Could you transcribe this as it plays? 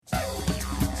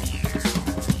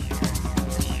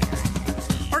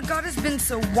been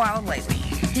so wild lately.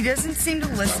 He doesn't seem to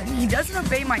listen, he doesn't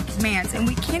obey my commands, and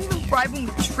we can't even bribe him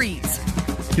with treats.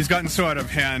 He's gotten so out of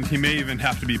hand, he may even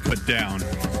have to be put down.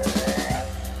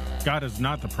 God is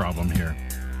not the problem here.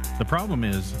 The problem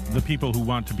is the people who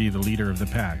want to be the leader of the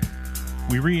pack.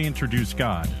 We reintroduce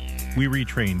God. We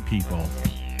retrain people.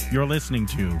 You're listening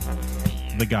to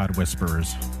The God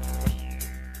Whisperers.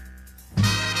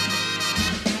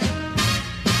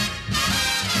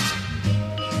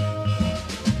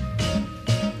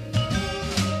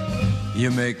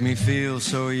 You make me feel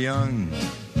so young.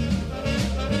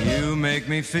 You make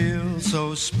me feel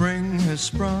so spring has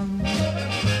sprung.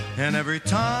 And every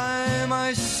time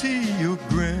I see you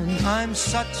grin, I'm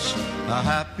such a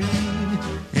happy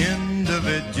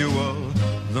individual.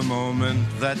 The moment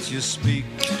that you speak.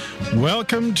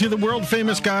 Welcome to the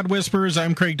world-famous God Whisperers.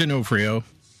 I'm Craig Donofrio.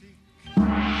 And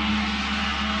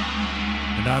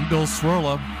I'm Bill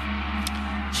Swirla.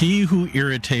 He who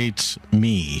irritates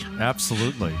me.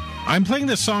 Absolutely. I'm playing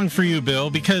this song for you, Bill,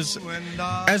 because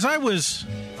as I was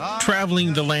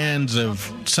traveling the lands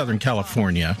of Southern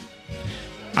California,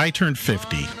 I turned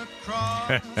 50.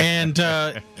 And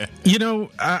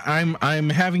I'm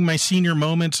having my senior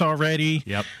moments already.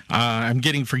 Yep. I'm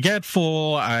getting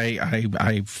forgetful.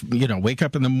 I wake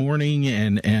up in the morning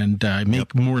and I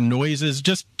make more noises.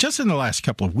 Just in the last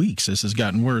couple of weeks, this has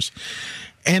gotten worse.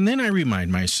 And then I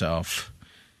remind myself,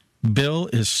 Bill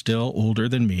is still older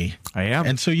than me. I am.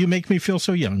 And so you make me feel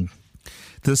so young.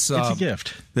 It's a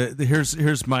gift.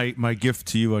 Here's my gift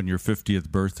to you on your 50th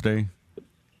birthday.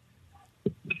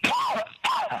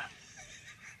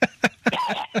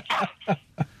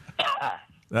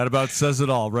 That about says it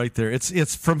all right there.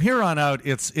 It's from here on out,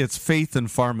 it's faith in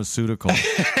pharmaceuticals.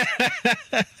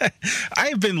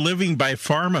 I've been living by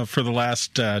pharma for the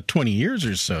last 20 years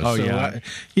or so. Oh, so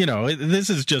yeah. This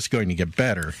is just going to get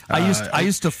better. I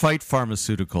used to fight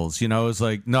pharmaceuticals. It was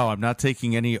like, no, I'm not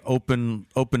taking any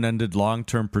open-ended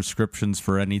long-term prescriptions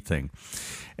for anything.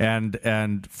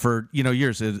 And for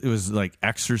years it was like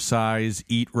exercise,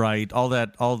 eat right, all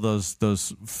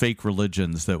those fake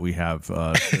religions that we have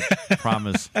that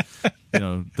promise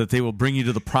that they will bring you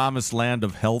to the promised land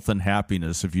of health and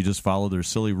happiness if you just follow their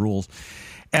silly rules.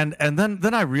 And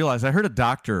then I realized I heard a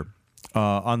doctor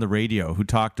on the radio who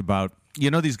talked about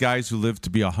these guys who live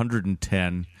to be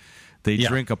 110. They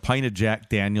drink a pint of Jack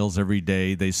Daniels every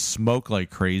day. They smoke like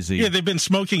crazy. Yeah, they've been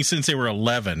smoking since they were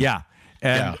 11. Yeah.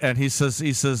 And he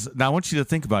says, now I want you to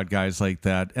think about guys like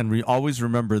that, and always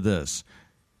remember this: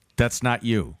 that's not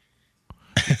you.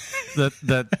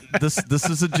 This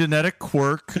is a genetic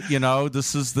quirk.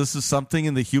 This is something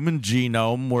in the human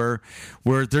genome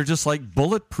where they're just like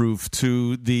bulletproof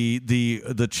to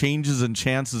the changes and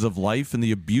chances of life and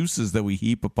the abuses that we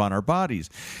heap upon our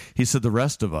bodies. He said the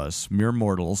rest of us, mere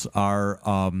mortals, are.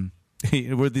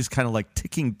 We're these kind of like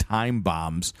ticking time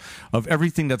bombs of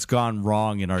everything that's gone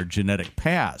wrong in our genetic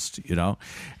past,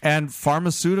 and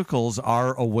pharmaceuticals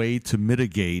are a way to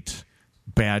mitigate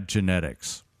bad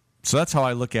genetics. So that's how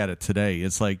I look at it today.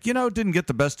 It's like, didn't get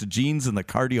the best of genes in the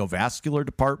cardiovascular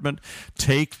department.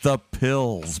 Take the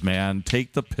pills, man.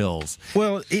 Take the pills.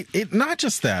 Well, it not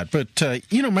just that, but,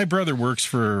 my brother works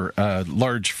for a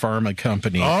large pharma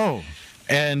company. Oh,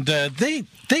 and they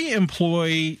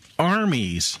employ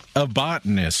armies of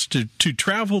botanists to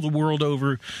travel the world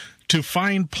over to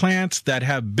find plants that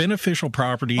have beneficial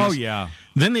properties. Oh, yeah.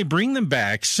 Then they bring them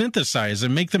back, synthesize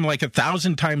them, make them like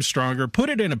 1,000 times stronger, put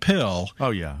it in a pill.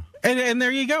 Oh, yeah. And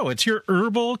there you go. It's your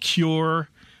herbal cure,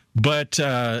 but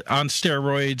on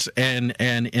steroids and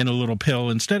in a little pill.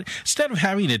 Instead of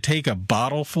having to take a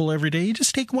bottle full every day, you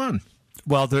just take one.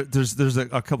 Well, there's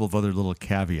a couple of other little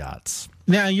caveats.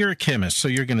 Now, you're a chemist, so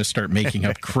you're going to start making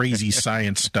up crazy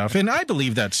science stuff. And I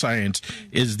believe that science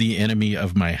is the enemy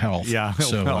of my health. Yeah.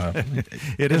 So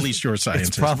at least your science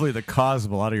it's probably the cause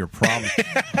of a lot of your problems.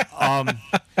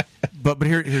 But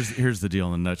here's the deal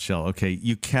in a nutshell. Okay,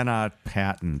 you cannot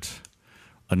patent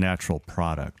a natural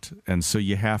product, and so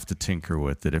you have to tinker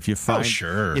with it. If you find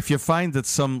if you find that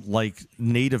some like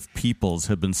native peoples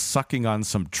have been sucking on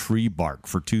some tree bark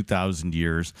for 2,000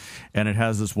 years and it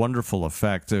has this wonderful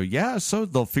effect, so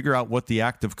they'll figure out what the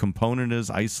active component is,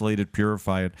 isolate it,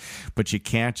 purify it, but you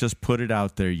can't just put it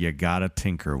out there. You gotta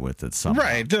tinker with it somehow.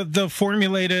 Right. They'll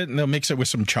formulate it and they'll mix it with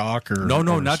some chalk or no,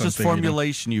 not just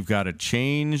formulation. You've got to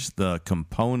change the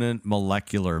component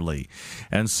molecularly,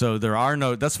 and so there are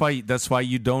no. That's why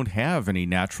you don't have any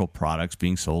natural products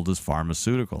being sold as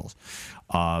pharmaceuticals.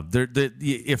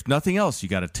 If nothing else, you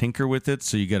got to tinker with it,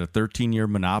 so you get a 13-year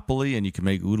monopoly, and you can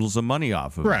make oodles of money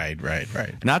off of it.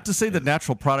 Right. Not to say that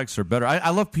natural products are better. I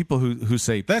love people who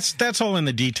say that's all in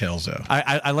the details, though.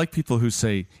 I like people who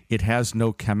say it has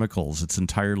no chemicals; it's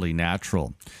entirely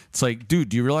natural. It's like, dude,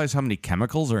 do you realize how many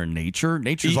chemicals are in nature?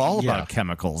 Nature's all about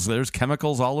chemicals. There's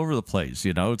chemicals all over the place.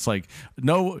 It's like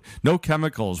no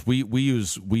chemicals. We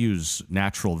use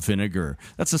natural vinegar.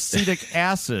 That's acetic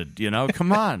acid.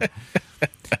 Come on.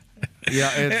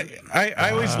 Yeah, I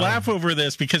always laugh over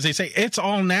this because they say it's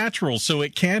all natural, so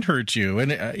it can't hurt you.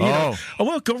 And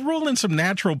well, go roll in some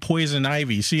natural poison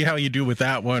ivy, see how you do with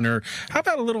that one. Or how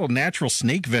about a little natural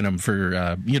snake venom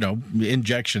for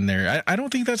injection there? I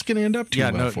don't think that's going to end up too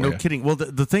well for you. No kidding. Well,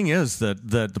 the thing is that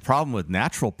the problem with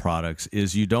natural products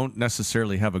is you don't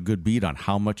necessarily have a good beat on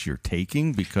how much you're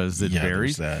taking because it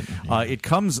varies. It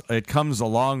comes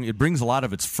along. It brings a lot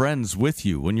of its friends with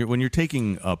you when you're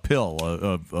taking a pill,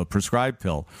 a prescribed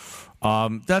pill.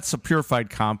 That's a purified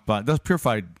compound. That's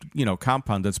purified,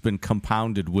 compound that's been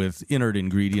compounded with inert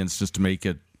ingredients just to make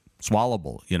it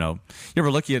swallowable. You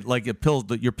ever look at like a pill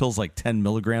that your pill's like 10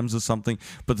 milligrams or something,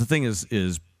 but the thing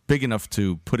is big enough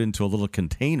to put into a little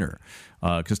container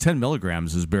because 10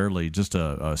 milligrams is barely just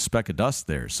a speck of dust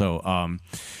there. So.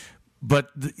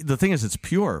 But the thing is, it's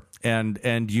pure,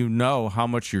 and you know how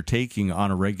much you're taking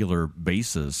on a regular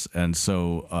basis, and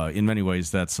so in many ways,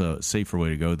 that's a safer way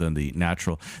to go than the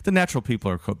natural. The natural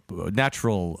people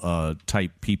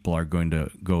type people are going to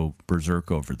go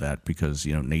berserk over that because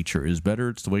nature is better.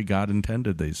 It's the way God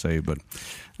intended, they say, but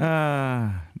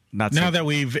not now that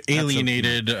we've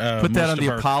alienated. Put that on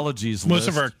the apologies list. Most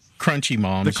of our crunchy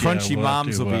moms. The crunchy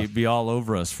moms will be all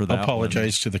over us for that.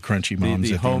 Apologize to the crunchy moms.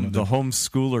 The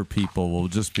homeschooler people will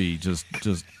just be just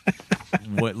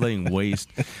laying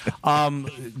waste.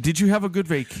 Did you have a good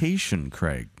vacation,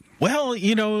 Craig? Well,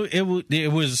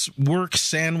 it was work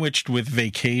sandwiched with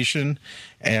vacation,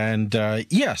 and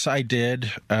yes, I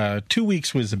did. 2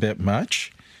 weeks was a bit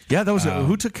much. Yeah, that was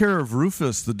who took care of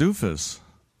Rufus the doofus?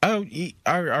 Oh,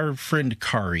 our friend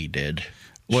Kari did.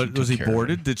 What, was he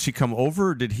boarded? Did she come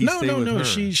over, or did he stay with her? No.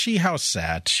 She house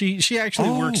sat. She actually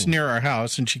works near our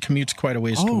house, and she commutes quite a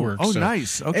ways to work. Oh, so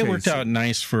nice. Okay, it worked out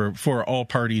nice for all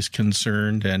parties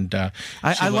concerned, and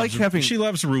she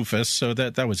loves Rufus, so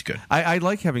that was good. I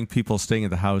like having people staying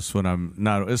at the house when I'm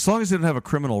not, as long as they don't have a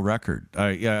criminal record.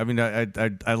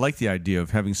 I like the idea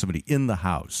of having somebody in the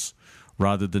house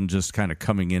rather than just kind of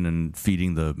coming in and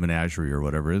feeding the menagerie or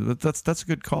whatever. That's a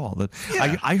good call.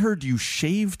 I heard you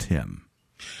shaved him.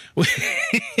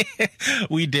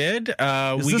 We did.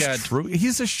 Is this true?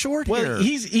 He's a short hair. Well,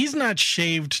 he's not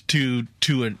shaved to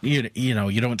a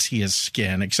you don't see his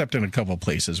skin except in a couple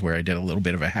places where I did a little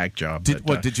bit of a hack job.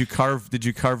 Did you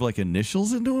carve like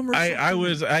initials into him? Or I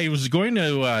was going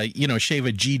to shave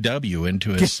a GW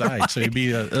into his side, so he'd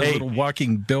be a little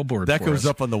walking billboard. That goes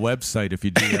up on the website if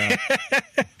you do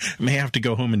that. May have to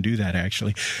go home and do that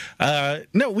actually.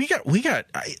 No, we got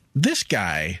this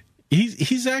guy.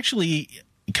 He's actually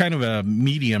kind of a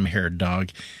medium-haired dog.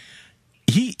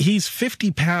 He's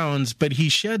 50 pounds, but he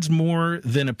sheds more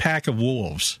than a pack of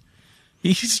wolves.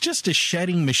 He's just a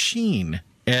shedding machine.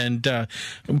 And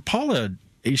Paula,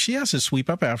 she has to sweep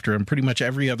up after him pretty much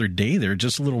every other day. There are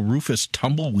just little Rufus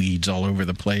tumbleweeds all over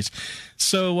the place.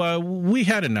 So we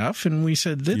had enough, and we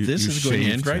said, this is going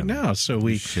to end right now. So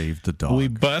we shaved the dog. We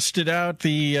busted out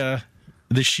the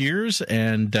shears,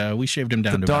 and we shaved him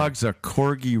down to the dog's a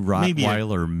Corgi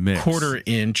Rottweiler mix. Quarter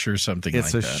inch or something like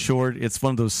that. It's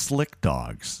one of those slick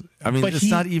dogs. I mean, it's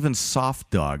not even soft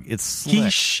dog. It's slick. He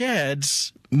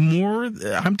sheds more.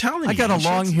 I'm telling you. I got a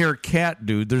long hair cat,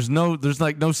 dude. There's no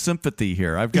sympathy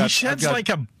here. He sheds like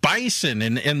a bison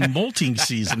in molting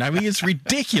season. I mean, it's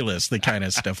ridiculous, the kind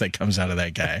of stuff that comes out of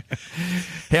that guy.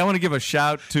 Hey, I want to give a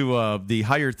shout to the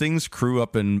Higher Things crew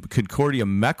up in Concordia,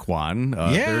 Mequon.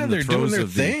 They're doing their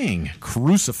thing.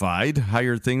 Crucified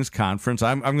Higher Things Conference.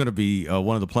 I'm going to be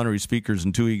one of the plenary speakers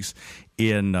in 2 weeks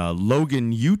in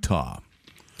Logan, Utah.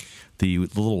 The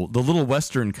little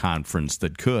Western conference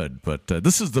that could, but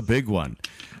this is the big one.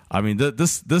 I mean,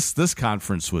 this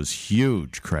conference was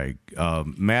huge, Craig.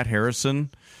 Matt Harrison,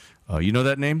 you know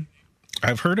that name?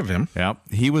 I've heard of him. Yeah,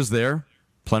 he was there,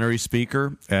 plenary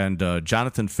speaker, and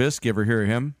Jonathan Fisk. You ever hear of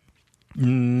him?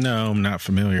 No, I'm not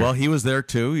familiar. Well, he was there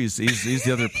too. He's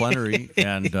the other plenary,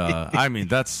 and I mean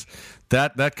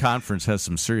that conference has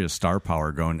some serious star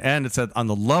power going, and it's on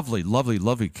the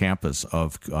lovely campus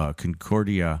of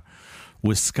Concordia,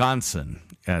 Wisconsin,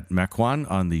 at Mequon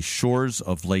on the shores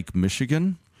of Lake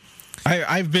Michigan.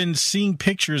 I've been seeing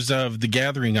pictures of the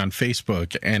gathering on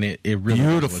Facebook, and it really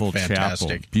beautiful looks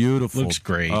fantastic. Chapel, beautiful, looks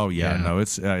great. Oh yeah. No,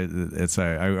 it's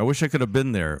I wish I could have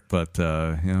been there, but you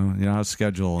know how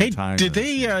schedule and time. Did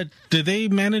they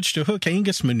manage to hook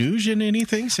Angus Manouje in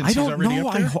anything? Since I don't he's already know.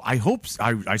 up there?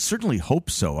 I certainly hope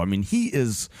so. I mean, he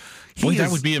is.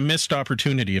 That would be a missed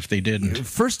opportunity if they didn't.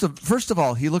 First of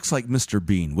all, he looks like Mr.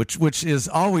 Bean, which is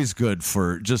always good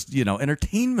for just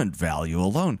entertainment value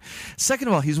alone. Second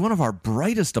of all, he's one of our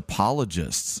brightest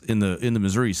apologists in the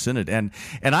Missouri Synod, and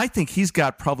I think he's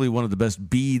got probably one of the best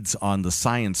beads on the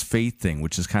science faith thing,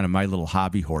 which is kind of my little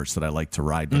hobby horse that I like to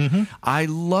ride. But I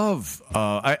love.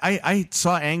 I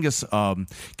saw Angus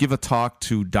give a talk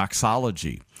to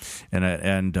doxology.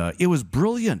 And it was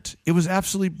brilliant. It was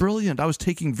absolutely brilliant. I was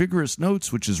taking vigorous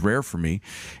notes, which is rare for me,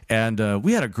 and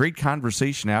we had a great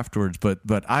conversation afterwards. But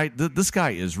this guy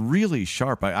is really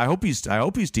sharp. I hope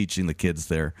he's teaching the kids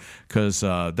there, because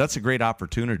that's a great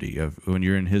opportunity when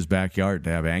you're in his backyard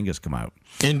to have Angus come out.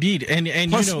 Indeed,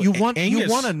 and plus you want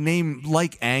Angus, a name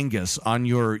like Angus on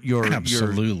your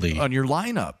absolutely on your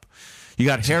lineup. You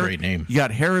got a great name. You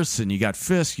got Harrison. You got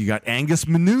Fisk. You got Angus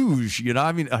Manouje.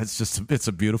 I mean, it's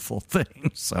a beautiful thing.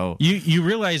 So you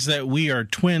realize that we are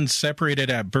twins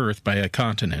separated at birth by a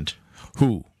continent.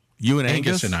 Who? You and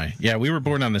Angus and I. Yeah, we were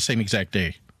born on the same exact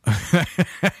day.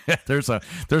 There's a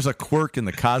quirk in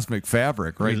the cosmic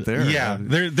fabric right there. Yeah,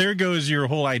 there goes your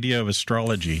whole idea of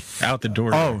astrology out the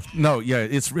door. Oh no, yeah,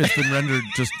 it's been rendered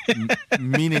just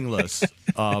meaningless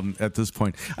at this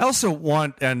point. I also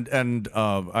want, and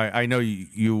I know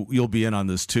you'll be in on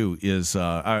this too. Is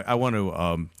I want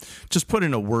to just put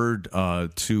in a word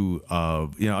to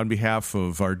on behalf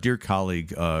of our dear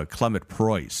colleague Clement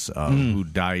Preuss, who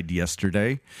died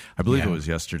yesterday. I believe it was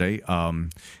yesterday,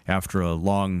 after a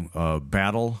long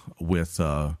battle with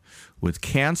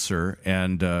cancer,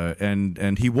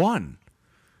 and he won.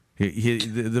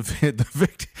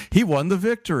 He won the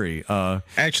victory.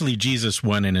 Actually, Jesus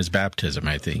won in his baptism,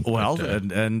 I think. Well,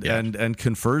 and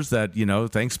confers that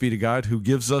thanks be to God who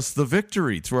gives us the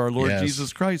victory through our Lord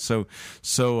Jesus Christ.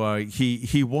 So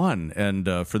he won,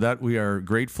 and for that we are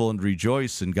grateful and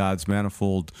rejoice in God's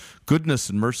manifold goodness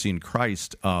and mercy in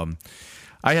Christ.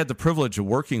 I had the privilege of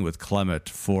working with Clement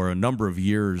for a number of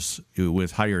years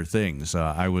with Higher Things.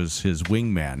 I was his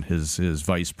wingman, his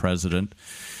vice president,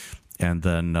 and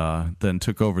then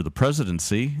took over the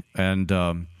presidency. And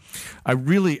I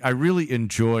really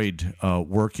enjoyed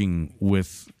working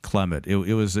with Clement.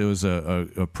 It was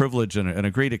a privilege and a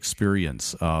great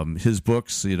experience. His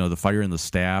books, The Fire and the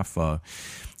Staff,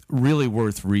 really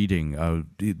worth reading.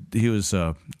 He was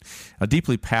a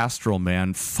deeply pastoral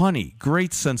man, funny,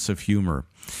 great sense of humor.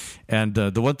 And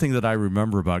the one thing that I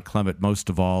remember about Clement most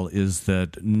of all is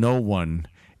that no one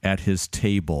at his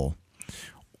table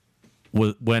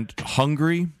went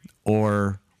hungry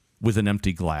or with an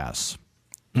empty glass.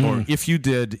 Or if you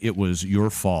did, it was your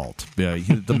fault.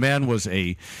 The man was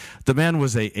a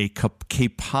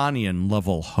Caponian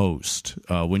level host.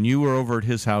 When you were over at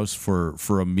his house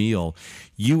for a meal,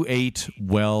 you ate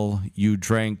well, you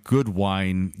drank good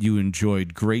wine, you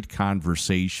enjoyed great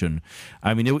conversation.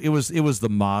 I mean, it was the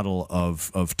model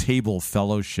of table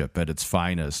fellowship at its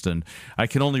finest. And I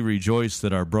can only rejoice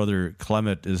that our brother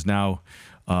Clement is now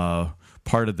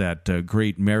part of that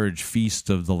great marriage feast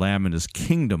of the Lamb and His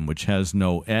kingdom, which has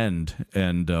no end,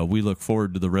 and we look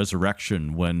forward to the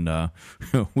resurrection when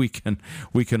we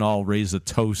can all raise a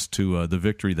toast to the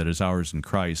victory that is ours in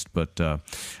Christ. But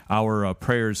our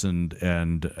prayers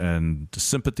and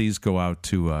sympathies go out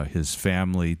to his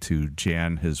family, to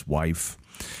Jan, his wife.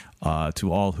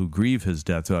 To all who grieve his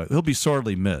death. He'll be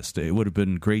sorely missed. It would have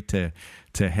been great to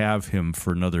have him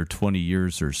for another 20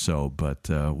 years or so, but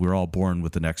we're all born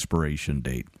with an expiration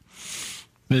date.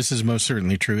 This is most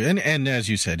certainly true. And as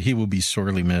you said, he will be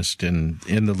sorely missed in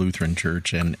the Lutheran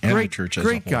Church and the church as a whole.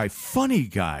 Great guy, funny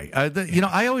guy.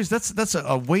 I always, that's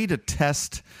a way to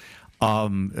test.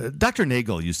 Dr.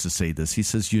 Nagel used to say this. He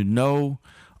says,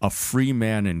 a free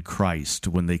man in Christ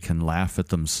when they can laugh at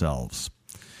themselves.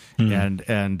 And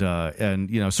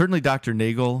certainly Dr.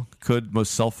 Nagel could,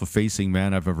 most self-effacing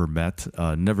man I've ever met,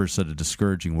 never said a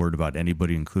discouraging word about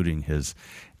anybody, including his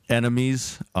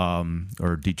enemies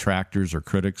or detractors or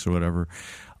critics or whatever.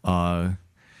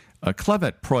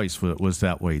 Clement Preuss was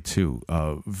that way too.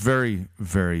 Very,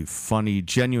 very funny,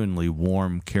 genuinely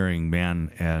warm, caring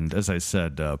man, and as I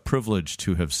said, privileged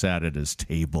to have sat at his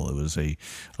table. It was a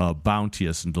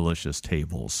bounteous and delicious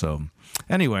table. So,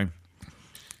 anyway.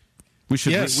 We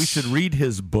should read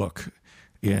his book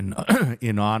in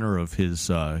honor of his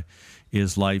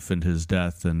life and his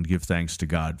death, and give thanks to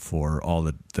God for all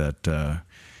that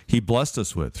blessed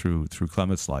us with through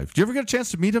Clement's life. Did you ever get a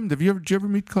chance to meet him? Did you ever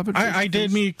meet Clement? I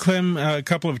did meet Clem a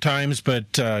couple of times,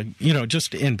 but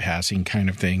just in passing kind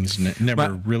of things.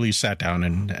 Never really sat down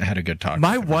and had a good talk.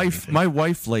 My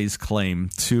wife lays claim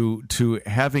to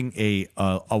having a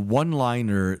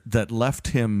one-liner that left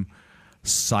him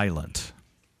silent.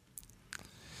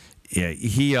 Yeah,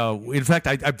 he. In fact,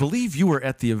 I believe you were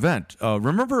at the event.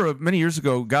 Remember many years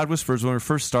ago, God Whispers, when we were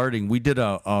first starting, we did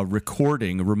a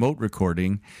remote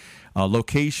recording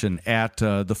location at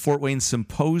the Fort Wayne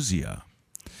Symposia.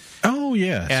 Oh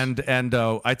yeah, and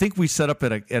I think we set up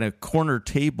at a corner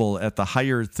table at the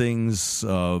Higher Things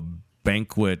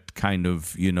banquet kind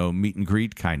of, meet and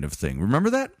greet kind of thing. Remember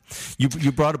that?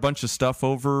 You brought a bunch of stuff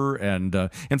over, and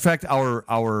in fact, our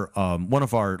one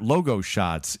of our logo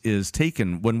shots is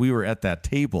taken when we were at that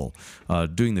table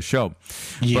doing the show.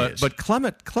 Yes. But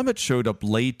Clement showed up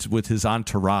late with his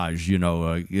entourage.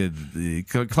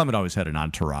 Clement always had an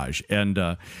entourage,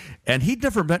 and he'd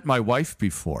never met my wife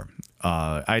before.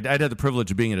 I'd had the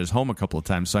privilege of being at his home a couple of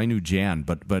times, so I knew Jan,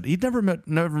 but he'd never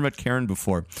met Karen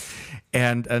before,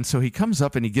 and so he comes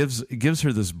up and he gives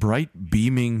her this bright,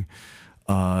 beaming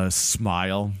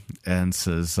smile and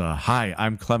says, "Hi,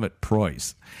 I'm Clement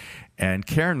Preuss," and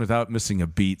Karen, without missing a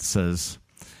beat, says,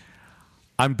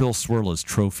 "I'm Bill Swirla's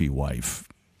trophy wife,"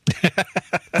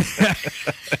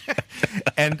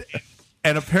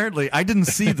 And apparently, I didn't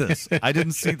see this,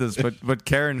 but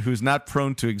Karen, who's not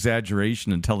prone to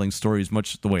exaggeration and telling stories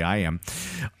much the way I am,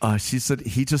 she said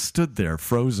he just stood there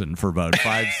frozen for about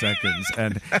 5 seconds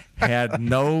and had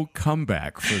no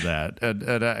comeback for that.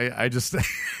 And I just,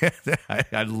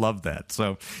 I love that.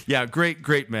 So, yeah,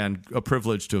 great man. A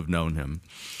privilege to have known him.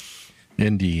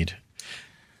 Indeed.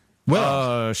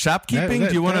 Well, shopkeeping,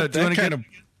 do you want to get...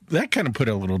 That kind of put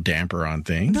a little damper on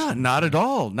things. No, not at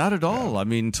all. Not at all. I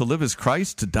mean, to live is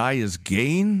Christ, to die is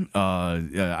gain.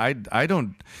 I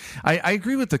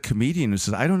agree with the comedian who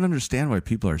says, I don't understand why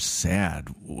people are sad.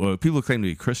 People who claim to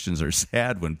be Christians are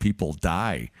sad when people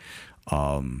die.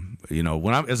 When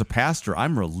I'm as a pastor,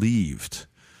 I'm relieved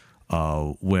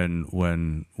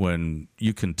when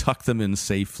you can tuck them in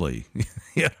safely,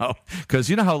 because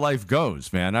you know how life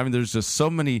goes, man. I mean, there's just so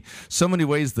many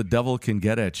ways the devil can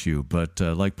get at you. But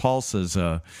like Paul says,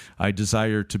 I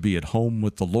desire to be at home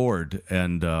with the Lord,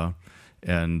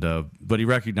 but he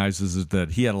recognizes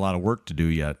that he had a lot of work to do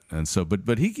yet, and so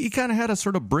but he kind of had a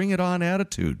sort of bring it on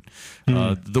attitude,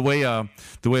 the way a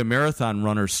marathon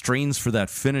runner strains for that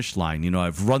finish line.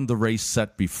 I've run the race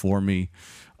set before me.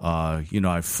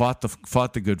 I fought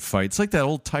the good fight. It's like that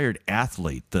old tired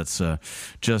athlete that's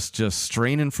just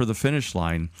straining for the finish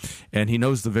line, and he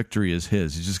knows the victory is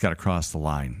his. He's just got to cross the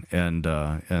line, and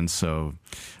so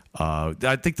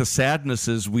I think the sadness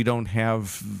is we don't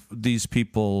have these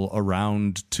people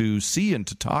around to see and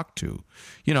to talk to,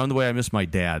 in the way I miss my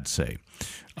dad, say.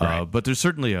 Right. But there's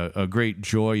certainly a great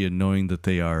joy in knowing that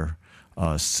they are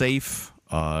safe,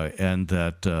 and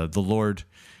that the Lord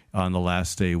on the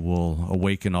last day will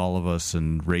awaken all of us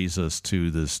and raise us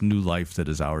to this new life that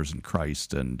is ours in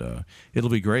Christ, and it'll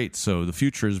be great. So the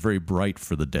future is very bright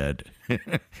for the dead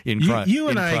in Christ. You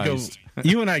and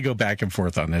I go back and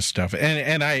forth on this stuff,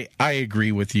 and I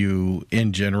agree with you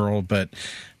in general, but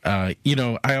I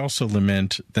also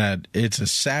lament that it's a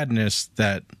sadness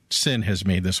that sin has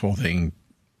made this whole thing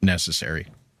necessary.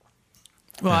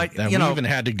 Well, we even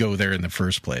had to go there in the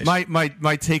first place.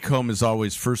 My take home is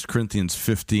always 1 Corinthians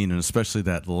 15, and especially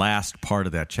that last part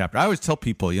of that chapter. I always tell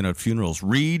people, at funerals,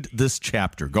 read this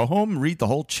chapter. Go home and read the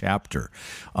whole chapter.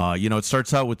 It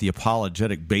starts out with the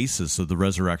apologetic basis of the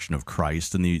resurrection of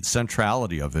Christ and the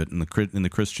centrality of it in the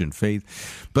Christian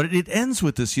faith. But it ends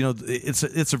with this,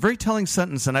 it's a very telling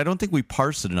sentence, and I don't think we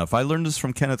parse it enough. I learned this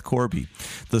from Kenneth Corby.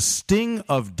 The sting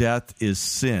of death is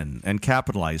sin, and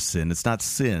capitalized sin. It's not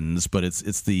sins, but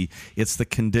it's the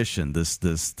condition, this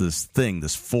thing,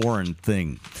 this foreign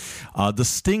thing. The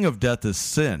sting of death is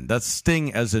sin. That's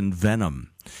sting as in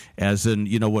venom, as in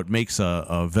what makes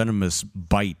a venomous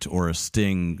bite or a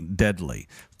sting deadly.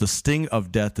 The sting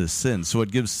of death is sin. So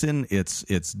what gives sin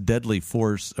its deadly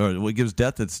force, or what gives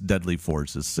death its deadly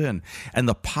force, is sin. And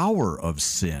the power of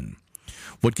sin,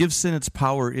 what gives sin its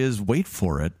power is, wait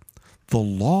for it, the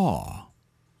law.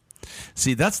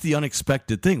 See, that's the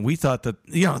unexpected thing. We thought that,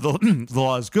 the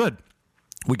law is good.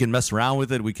 We can mess around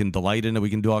with it. We can delight in it. We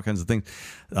can do all kinds of things.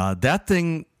 That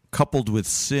thing coupled with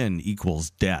sin equals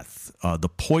death. The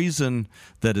poison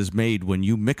that is made when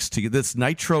you mix together, this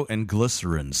nitro and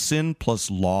glycerin, sin plus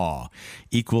law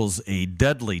equals a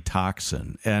deadly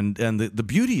toxin. And the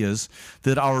beauty is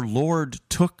that our Lord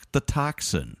took the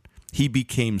toxin He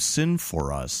became sin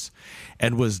for us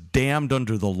and was damned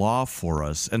under the law for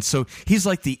us. And so he's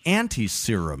like the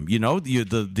anti-serum,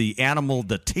 the animal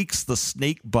that takes the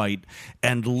snake bite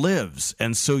and lives.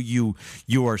 And so you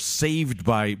are saved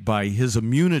by his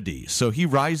immunity. So he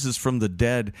rises from the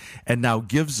dead and now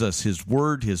gives us his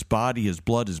word, his body, his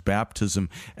blood, his baptism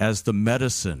as the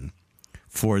medicine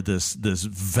for this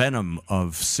venom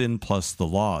of sin plus the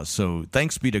law. So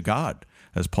thanks be to God,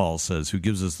 as Paul says, who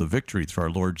gives us the victory through our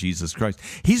Lord Jesus Christ.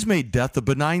 He's made death a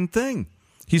benign thing.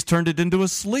 He's turned it into a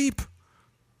sleep.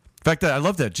 In fact, I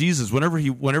love that. Jesus, whenever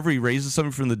he raises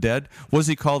somebody from the dead, what does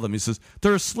he call them? He says,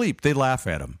 they're asleep. They laugh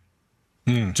at him.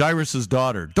 Jairus'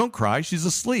 daughter, don't cry, she's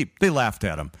asleep. They laughed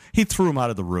at him. He threw him out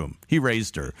of the room. He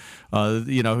raised her.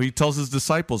 He tells his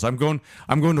disciples, I'm going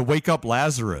to wake up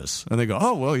Lazarus. And they go,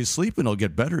 oh, well, he's sleeping. He'll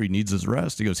get better. He needs his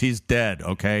rest. He goes, he's dead.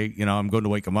 Okay. I'm going to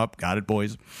wake him up. Got it,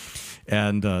 boys.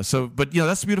 And that's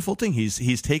the beautiful thing.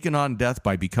 He's taken on death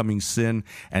by becoming sin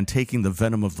and taking the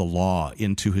venom of the law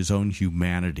into his own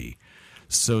humanity,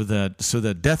 so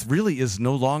that death really is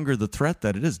no longer the threat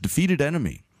that it is. Defeated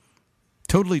enemy,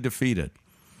 totally defeated,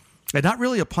 and not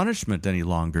really a punishment any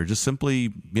longer. Just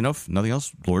simply, if nothing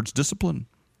else, Lord's discipline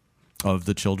of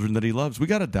the children that he loves. We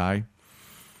got to die,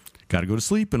 got to go to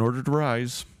sleep in order to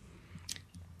rise.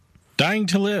 Dying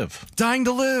to live. Dying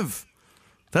to live.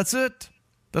 That's it.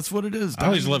 That's what it is. I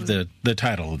always love the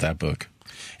title of that book.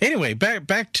 Anyway,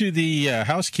 back to the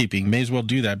housekeeping. May as well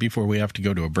do that before we have to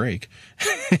go to a break.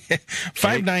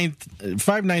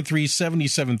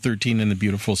 593-7713 in the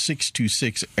beautiful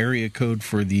 626 area code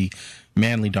for the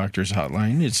Manly Doctors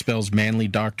Hotline. It spells Manly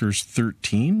Doctors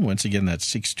 13. Once again, that's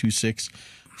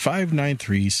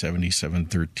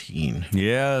 626-593-7713.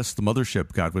 Yes, the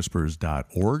mothership,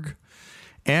 godwhispers.org.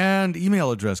 And email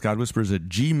address,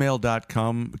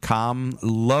 godwhispers@gmail.com.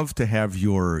 Love to have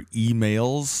your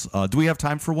emails. Do we have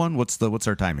time for one? What's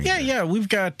our timing? Yeah. We've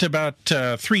got about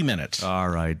 3 minutes. All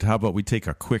right. How about we take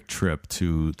a quick trip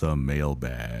to the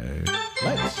mailbag?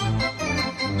 Let's.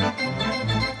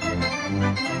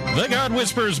 The God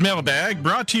Whispers mailbag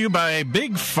brought to you by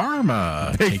Big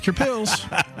Pharma. Take your pills.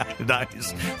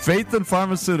 Nice. Faith and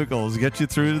pharmaceuticals get you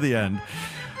through to the end.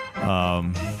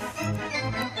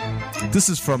 This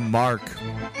is from Mark.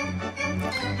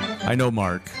 I know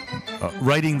Mark.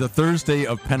 Writing the Thursday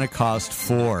of Pentecost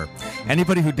 4.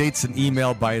 Anybody who dates an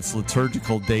email by its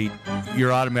liturgical date,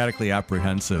 you're automatically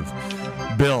apprehensive.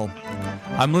 Bill,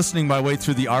 I'm listening my way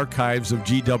through the archives of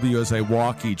GW as I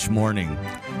walk each morning.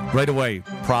 Right away,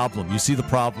 problem. You see the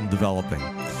problem developing.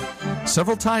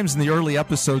 Several times in the early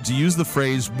episodes, you use the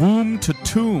phrase womb to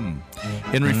tomb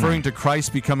in referring to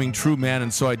Christ becoming true man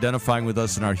and so identifying with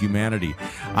us in our humanity.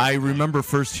 I remember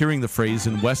first hearing the phrase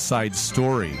in West Side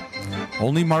Story.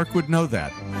 Only Mark would know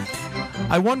that.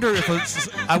 I wonder if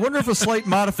a slight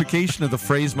modification of the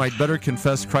phrase might better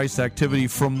confess Christ's activity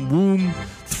from womb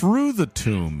through the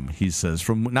tomb, he says.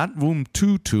 From not womb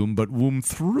to tomb, but womb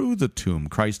through the tomb.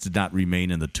 Christ did not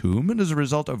remain in the tomb, and as a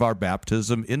result of our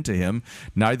baptism into him,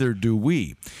 neither do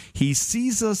we. He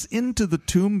sees us into the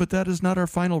tomb, but that is not our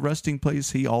final resting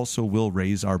place. He also will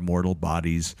raise our mortal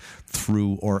bodies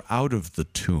through or out of the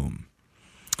tomb.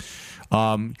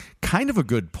 Kind of a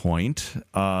good point.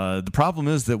 The problem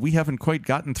is that we haven't quite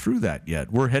gotten through that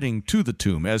yet. We're heading to the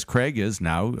tomb, as Craig is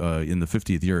now in the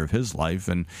 50th year of his life.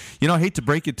 And, I hate to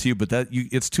break it to you, but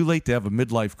it's too late to have a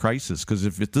midlife crisis, because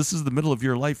if this is the middle of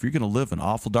your life, you're going to live an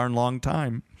awful darn long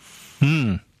time.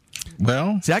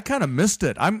 Well, see, I kind of missed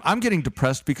it. I'm getting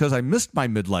depressed because I missed my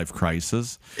midlife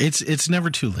crisis. It's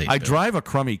never too late. I drive a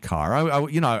crummy car.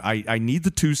 I need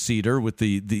the 2-seater with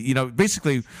the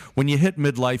basically when you hit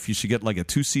midlife, you should get like a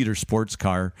 2-seater sports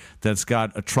car that's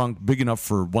got a trunk big enough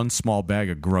for one small bag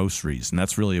of groceries, and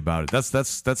that's really about it. That's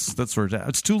where it's at.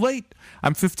 It's too late.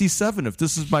 I'm 57. If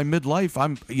this is my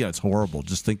midlife, it's horrible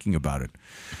just thinking about it.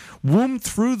 Womb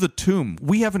through the tomb.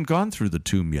 We haven't gone through the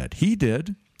tomb yet. He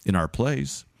did in our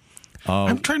place.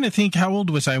 I'm trying to think, how old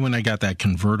was I when I got that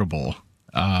convertible?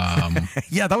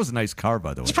 Yeah, that was a nice car,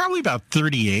 by the way. It's probably about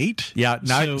 38. Yeah,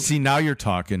 now you're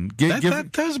talking.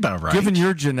 That's about right. Given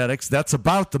your genetics, that's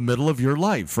about the middle of your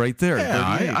life right there.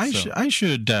 Yeah, I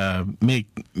should make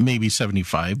maybe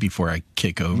 75 before I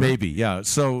kick over. Maybe, yeah.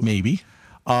 So maybe.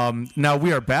 Now,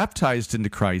 we are baptized into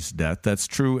Christ's death. That's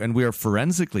true, and we are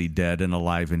forensically dead and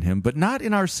alive in him, but not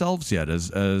in ourselves yet.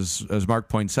 As Mark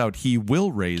points out, he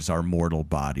will raise our mortal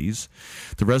bodies.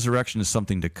 The resurrection is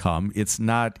something to come. It's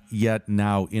not yet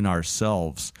now in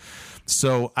ourselves.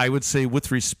 So I would say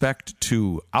with respect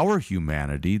to our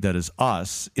humanity, that is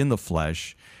us in the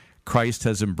flesh, Christ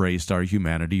has embraced our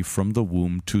humanity from the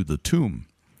womb to the tomb.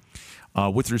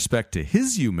 With respect to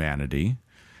his humanity,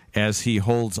 as he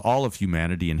holds all of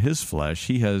humanity in his flesh,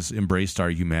 he has embraced our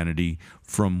humanity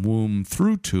from womb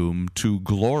through tomb to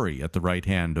glory at the right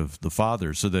hand of the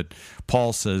Father, so that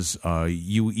Paul says,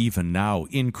 you even now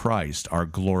in Christ are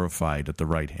glorified at the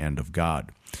right hand of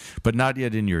God. But not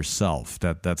yet in yourself.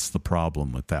 That's the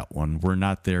problem with that one. We're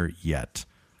not there yet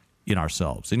in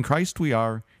ourselves. In Christ we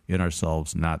are, in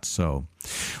ourselves not so.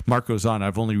 Mark goes on,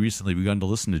 I've only recently begun to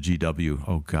listen to GW.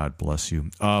 Oh, God bless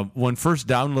you. When first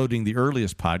downloading the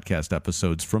earliest podcast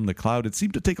episodes from the cloud, it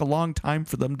seemed to take a long time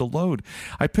for them to load.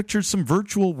 I pictured some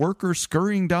virtual worker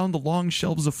scurrying down the long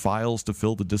shelves of files to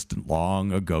fill the distant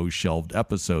long ago shelved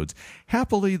episodes.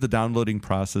 Happily, the downloading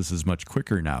process is much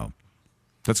quicker now.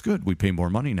 That's good. We pay more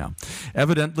money now.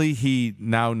 Evidently, he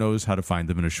now knows how to find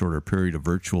them in a shorter period of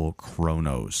virtual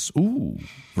chronos. Ooh,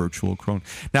 virtual chronos.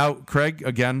 Now, Craig,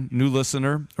 again, new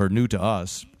listener, or new to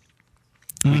us,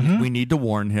 we need to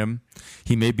warn him.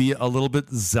 He may be a little bit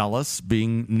zealous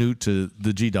being new to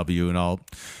the GW and all.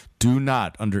 Do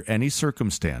not, under any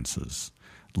circumstances,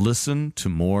 listen to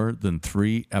more than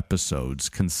 3 episodes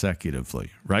consecutively,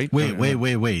 right?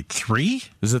 Wait. 3?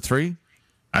 Is it 3?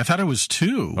 I thought it was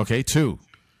 2. Okay, 2.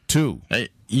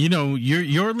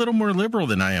 You're a little more liberal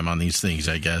than I am on these things,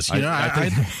 I guess.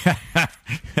 I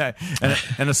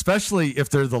and especially if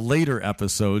they're the later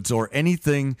episodes or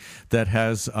anything that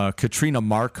has Katrina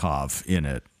Markov in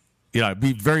it.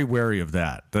 Be very wary of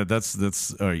that.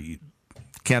 That's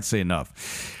can't say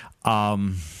enough.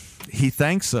 He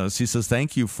thanks us. He says,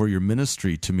 thank you for your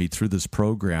ministry to me through this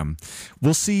program.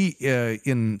 We'll see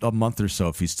in a month or so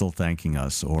if he's still thanking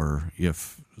us or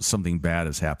if something bad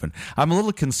has happened. I'm a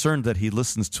little concerned that he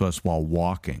listens to us while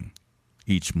walking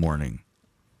each morning.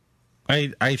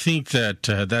 I think that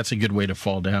that's a good way to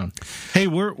fall down. Hey,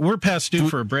 we're past due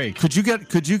for a break. Could you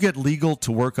get legal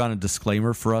to work on a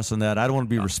disclaimer for us on that? I don't want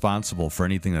to be responsible for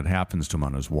anything that happens to him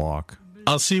on his walk.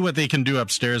 I'll see what they can do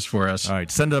upstairs for us. All right,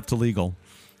 send it up to legal.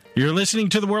 You're listening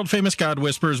to the world-famous God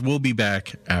Whispers. We'll be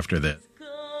back after this. The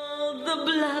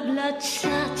blah blah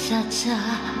cha cha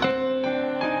cha.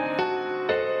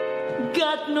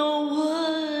 Got no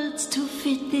words to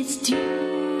fit this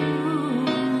tune,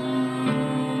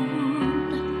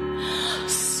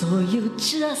 so you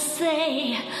just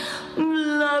say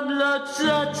blah blah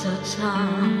cha cha cha.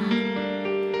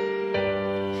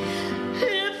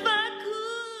 If I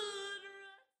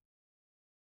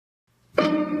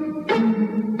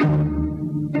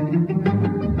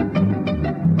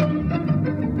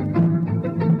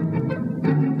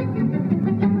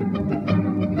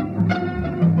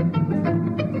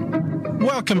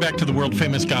Welcome back to the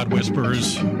world-famous God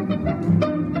Whisperers.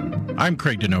 I'm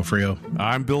Craig Donofrio.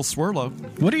 I'm Bill Swirlo.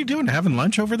 What are you doing? Having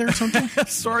lunch over there or something?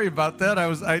 Sorry about that.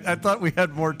 I thought we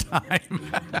had more time.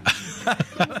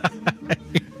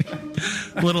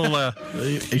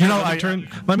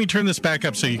 Let me turn this back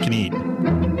up so you can eat.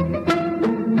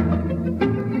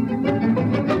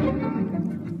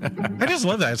 I just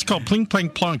love that. It's called Plink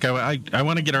Plink Plunk. I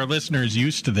want to get our listeners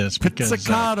used to this because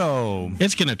Pizzicato.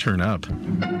 It's going to turn up.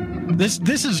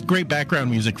 This is great background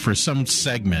music for some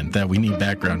segment that we need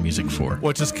background music for.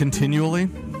 What, just continually?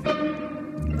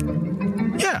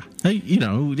 Yeah.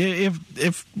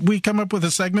 If we come up with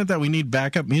a segment that we need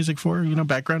backup music for,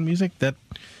 background music, that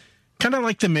kind of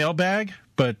like the mailbag,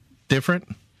 but different.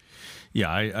 Yeah,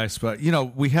 I suppose.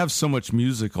 We have so much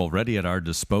music already at our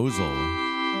disposal.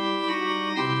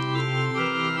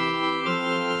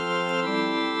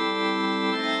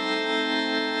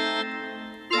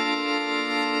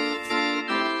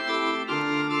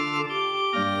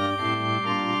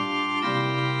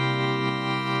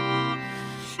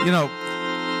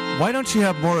 Why don't you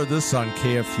have more of this on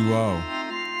KFUO?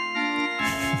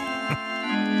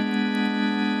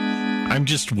 I'm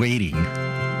just waiting.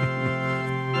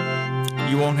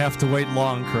 You won't have to wait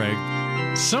long, Craig.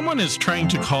 Someone is trying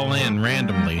to call in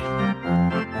randomly.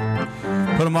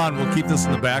 Put them on. We'll keep this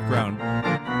in the background.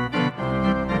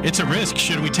 It's a risk.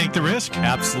 Should we take the risk?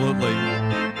 Absolutely.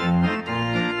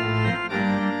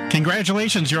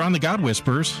 Congratulations, you're on the God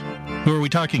Whispers. Who are we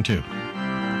talking to?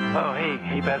 Oh,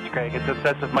 hey, Pastor Craig. It's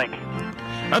Obsessive Mike.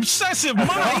 Obsessive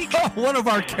Mike! One of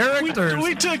our characters.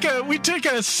 We took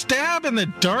a stab in the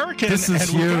dark, and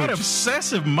huge. We got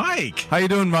Obsessive Mike. How you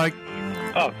doing, Mike?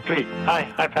 Oh, sweet. Hi,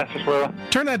 Pastor Swirl.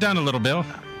 Turn that down a little, Bill.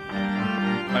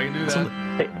 I can do that.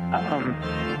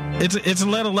 It's a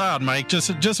little loud, Mike. Just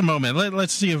a moment.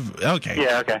 Let's see if okay.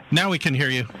 Yeah, okay. Now we can hear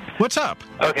you. What's up?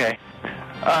 Okay.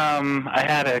 I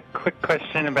had a quick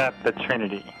question about the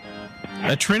Trinity.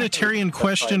 A Trinitarian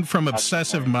question from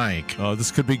Obsessive Mike. Oh,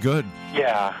 this could be good.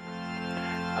 Yeah.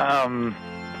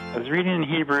 I was reading in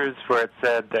Hebrews where it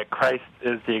said that Christ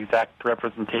is the exact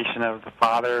representation of the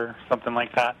Father, something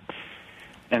like that.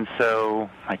 And so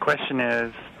my question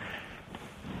is,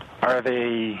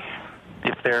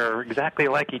 if they're exactly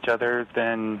like each other,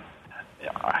 then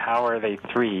how are they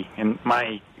three? And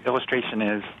my illustration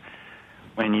is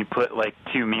when you put like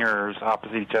two mirrors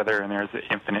opposite each other and there's an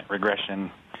infinite regression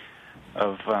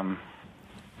of,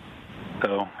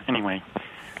 so anyway,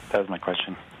 that was my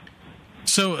question.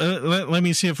 So let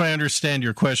me see if I understand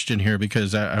your question here,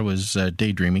 because I was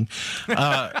daydreaming.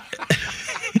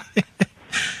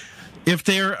 If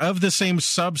they're of the same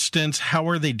substance, how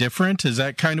are they different? Is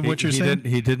that kind of what you're saying?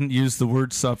 He didn't use the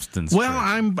word substance. Well,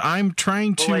 Craig. I'm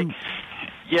trying to.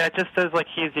 Yeah, it just says like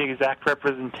he's the exact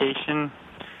representation.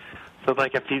 So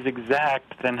like if he's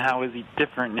exact, then how is he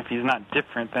different? And if he's not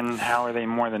different, then how are they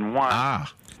more than one?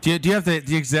 Ah. Do you have the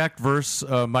exact verse,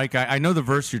 Mike? I know the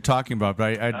verse you're talking about,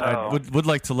 but I would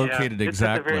like to locate it exactly. It's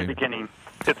at the very beginning.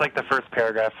 It's like the first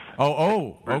paragraph.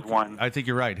 Verse 1. I think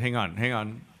you're right. Hang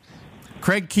on.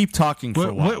 Craig, keep talking for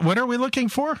a while. What are we looking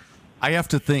for? I have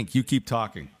to think. You keep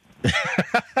talking.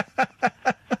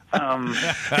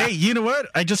 Hey, you know what?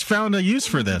 I just found a use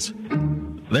for this.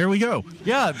 There we go.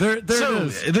 Yeah, there it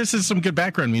is. This is some good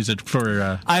background music for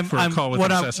a call with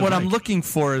Obsessive What Mike. I'm looking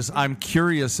for is I'm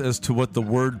curious as to what the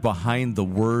word behind the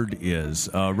word is.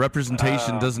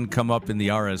 Representation doesn't come up in the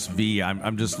RSV.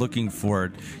 I'm just looking for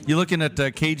it. You looking at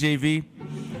KJV?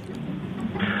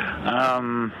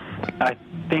 I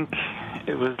think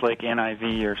it was like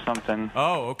NIV or something.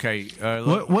 Oh, okay.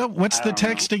 What's the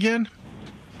text again?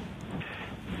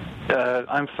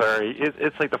 I'm sorry.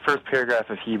 It's like the first paragraph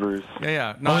of Hebrews.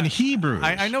 Yeah. No, in Hebrews.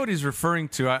 I know what he's referring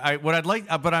to.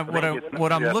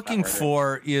 What I'm looking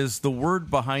for is the word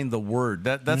behind the word.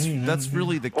 That's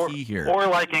really the key here. Or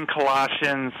like in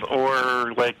Colossians,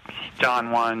 or like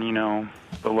John 1.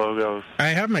 The logos. I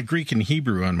have my Greek and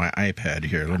Hebrew on my iPad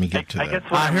here. Let me get to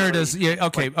that. Here it is. Yeah,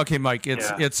 okay, Mike.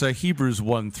 It's Hebrews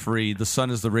 1:3. The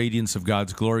Son is the radiance of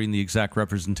God's glory and the exact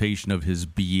representation of His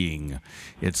being.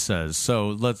 It says. So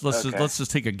let's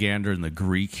just take a gander in the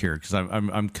Greek here, because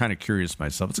I'm kind of curious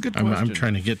myself. It's a good question. I'm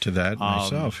trying to get to that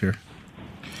myself here.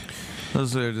 So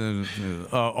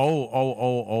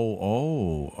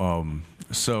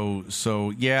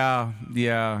yeah.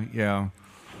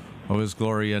 Of His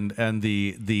glory and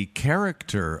the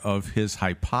character of His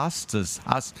hypostasis,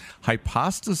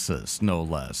 no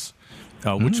less,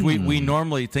 which we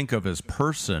normally think of as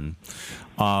person,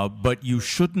 but you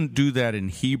shouldn't do that in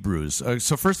Hebrews.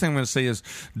 So first thing I'm going to say is,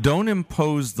 don't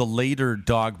impose the later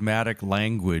dogmatic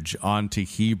language onto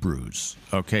Hebrews,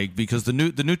 okay? Because the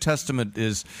New Testament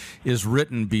is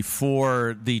written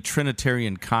before the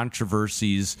Trinitarian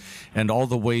controversies and all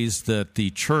the ways that the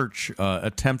church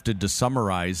attempted to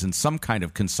summarize in some kind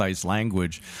of concise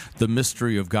language the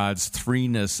mystery of God's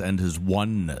threeness and His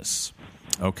oneness.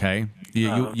 Okay,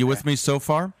 you with me so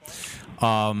far?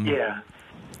 Yeah.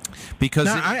 Because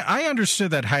I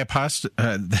understood that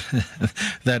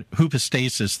that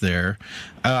hypostasis there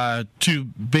to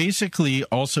basically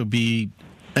also be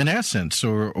an essence,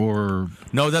 or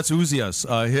no, that's ousios.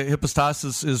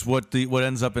 Hypostasis is what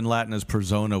ends up in Latin as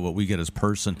persona, what we get as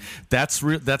person.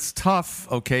 That's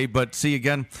tough, okay, but see,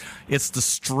 again, it's the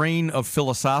strain of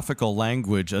philosophical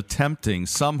language attempting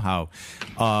somehow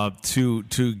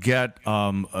to get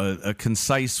a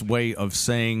concise way of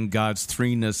saying God's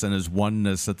threeness and His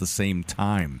oneness at the same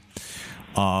time.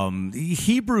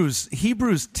 Hebrews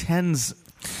tends.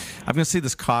 I'm going to say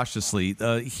this cautiously.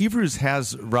 Hebrews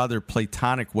has a rather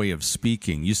Platonic way of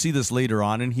speaking. You see this later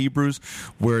on in Hebrews,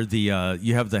 where you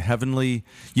have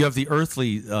the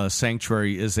earthly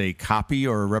sanctuary is a copy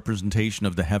or a representation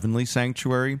of the heavenly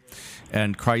sanctuary,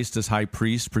 and Christ as high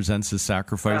priest presents His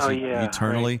sacrifice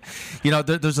eternally. Right.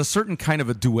 There's a certain kind of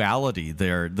a duality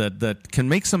there that can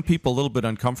make some people a little bit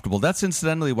uncomfortable. That's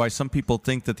incidentally why some people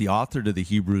think that the author to the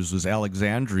Hebrews was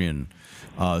Alexandrian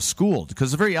schooled, because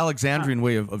it's a very Alexandrian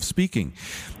way of speaking.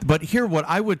 But here, what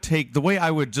I would take, the way I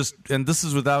would just, and this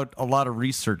is without a lot of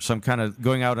research, so I'm kind of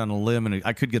going out on a limb, and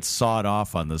I could get sawed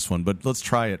off on this one, but let's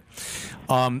try it.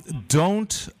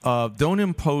 Don't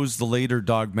impose the later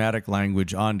dogmatic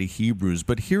language onto Hebrews,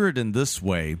 but hear it in this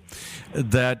way,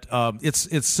 that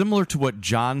it's similar to what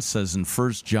John says in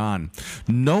 1 John.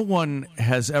 No one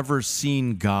has ever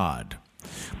seen God,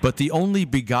 but the only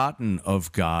begotten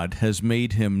of God has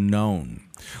made Him known.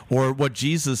 Or what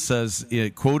Jesus says,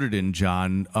 quoted in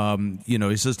John,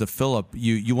 He says to Philip,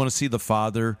 you want to see the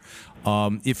Father?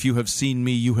 If you have seen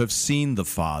me, you have seen the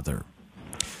Father.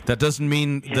 That doesn't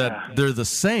mean that they're the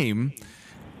same,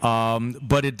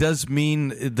 but it does mean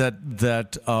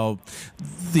that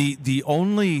the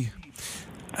only...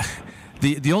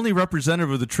 The only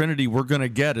representative of the Trinity we're going to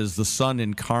get is the Son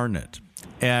incarnate.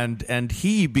 And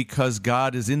he, because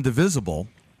God is indivisible,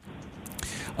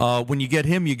 when you get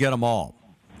him, you get them all.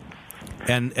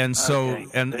 And so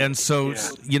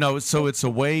you know, so it's a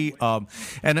way,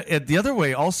 and the other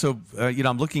way also, you know,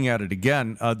 I'm looking at it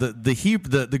again.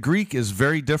 The Greek is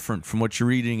very different from what you're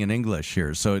reading in English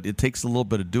here, so it takes a little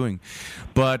bit of doing,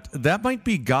 but that might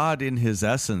be God in his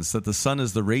essence. That the Son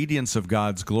is the radiance of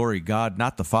God's glory, God,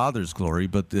 not the Father's glory,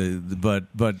 but the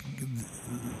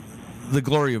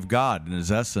glory of God in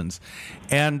his essence,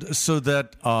 and so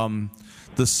that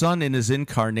the Son in his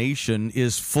incarnation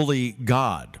is fully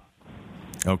God.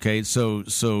 Okay, so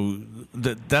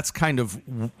that's kind of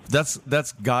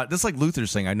that's God. That's like Luther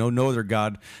saying, "I know no other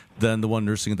God than the one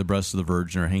nursing at the breast of the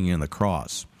Virgin or hanging on the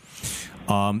cross."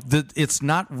 It's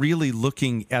not really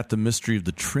looking at the mystery of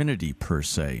the Trinity per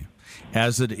se,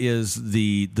 as it is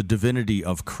the divinity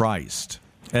of Christ.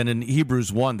 And in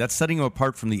Hebrews 1, that's setting him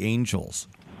apart from the angels.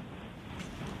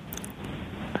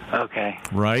 Okay.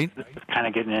 Right? It's kind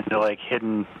of getting into like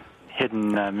hidden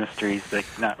mysteries, like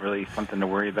not really something to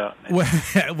worry about.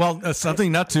 Well,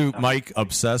 something not to, Mike,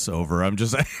 obsess over. I'm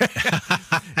just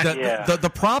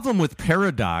the problem with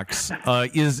paradox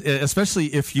is, especially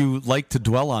if you like to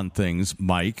dwell on things,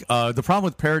 Mike. The problem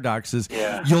with paradox is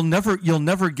you'll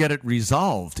never get it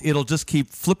resolved. It'll just keep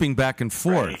flipping back and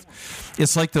forth. Right.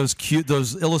 It's like those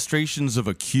illustrations of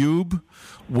a cube,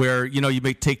 where, you know, you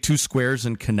may take two squares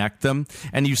and connect them,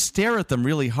 and you stare at them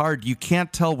really hard. You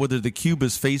can't tell whether the cube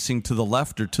is facing to the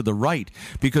left or to the right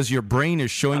because your brain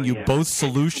is showing you both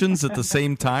solutions at the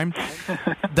same time.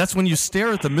 That's when you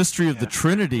stare at the mystery of the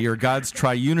Trinity or God's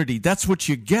triunity. That's what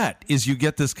you get, is you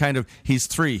get this kind of, he's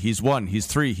three, he's one, he's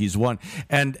three, he's one.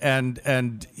 And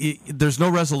there's no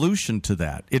resolution to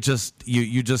that. It just,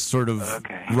 you just sort of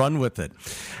run with it.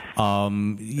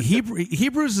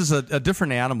 Hebrews is a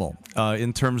different animal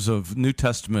in terms of New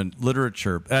Testament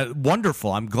literature.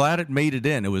 Wonderful. I'm glad it made it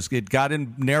in. It got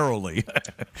in narrowly,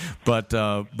 but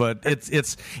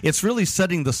it's really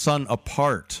setting the Son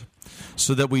apart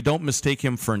so that we don't mistake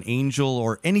him for an angel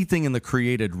or anything in the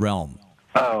created realm.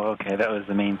 Oh, okay. That was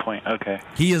the main point. Okay.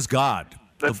 He is God.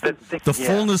 The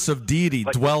fullness of deity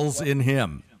dwells in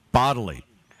him bodily.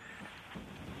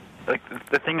 Like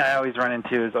the thing I always run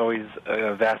into is always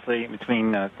vacillate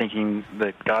between thinking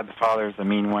that God the Father is the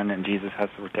mean one and Jesus has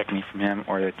to protect me from him,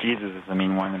 or that Jesus is the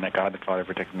mean one and that God the Father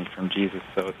protects me from Jesus.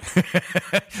 So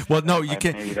it's well, no, you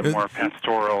can't. Maybe the more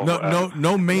pastoral.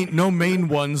 No main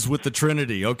ones with the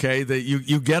Trinity. Okay, that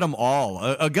you get them all.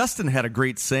 Augustine had a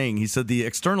great saying. He said the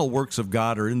external works of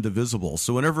God are indivisible.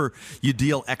 So whenever you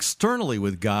deal externally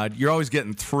with God, you're always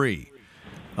getting three.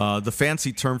 The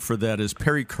fancy term for that is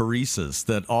perichoresis,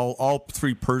 that all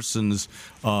three persons,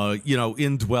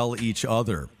 indwell each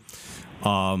other.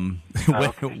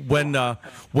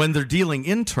 When they're dealing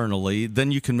internally,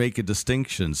 then you can make a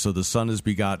distinction. So the Son is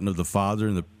begotten of the Father,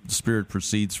 and the Spirit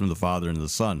proceeds from the Father and the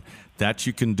Son. That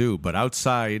you can do. But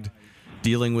outside,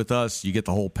 dealing with us, you get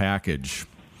the whole package.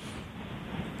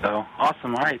 Oh,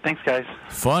 awesome! All right, thanks, guys.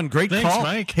 Fun, great call,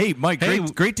 Mike. Hey, Mike,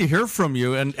 great to hear from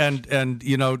you. And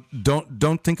you know,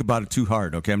 don't think about it too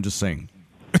hard. Okay, I'm just saying.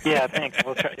 Yeah, thanks.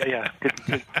 We'll try. Yeah,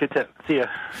 good to see you.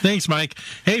 Thanks, Mike.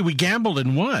 Hey, we gambled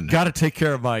and won. Got to take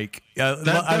care of Mike.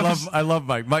 I love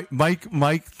Mike.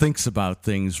 Mike thinks about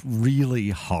things really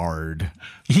hard.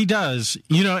 He does.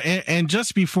 You know, and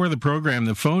just before the program,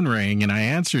 the phone rang and I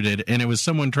answered it, and it was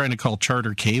someone trying to call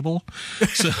Charter Cable.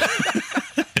 So.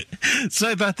 So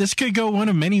I thought this could go one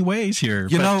of many ways here.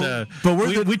 But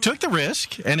we took the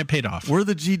risk, and it paid off. We're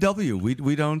the GW.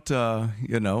 We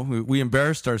don't, we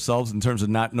embarrassed ourselves in terms of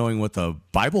not knowing what the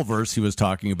Bible verse he was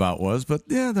talking about was. But,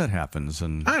 yeah, that happens.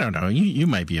 And I don't know. You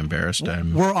might be embarrassed.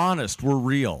 We're honest. We're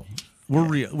real. We're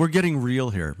real. We're getting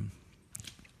real here.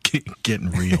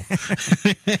 Getting real.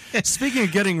 Speaking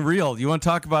of getting real, you want to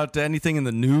talk about anything in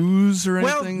the news or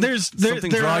anything? Well, something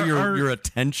draw your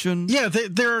attention. Yeah,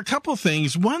 there are a couple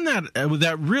things. One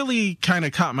that really kind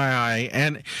of caught my eye,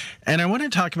 and I want to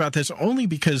talk about this only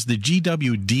because the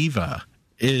GW Diva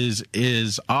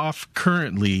is off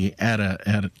currently at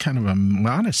a kind of a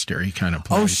monastery kind of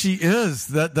place. Oh, she is.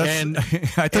 That's.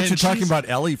 I thought you were talking about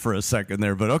Ellie for a second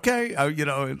there, but okay,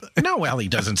 No, Ellie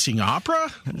doesn't sing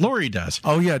opera. Lori does.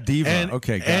 Oh yeah, Diva.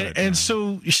 Okay, got it. And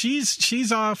so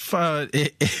she's off, and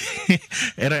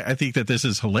I think that this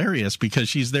is hilarious because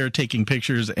she's there taking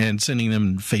pictures and sending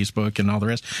them Facebook and all the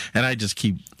rest, and I just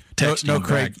keep texting. No,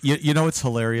 Craig. You know what's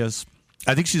hilarious?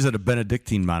 I think she's at a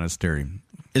Benedictine monastery.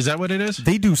 Is that what it is?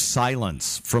 They do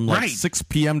silence from 6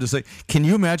 p.m. to 6. Can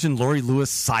you imagine Lori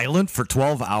Lewis silent for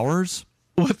 12 hours?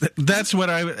 Well, that's what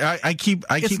I keep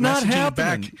It's not messaging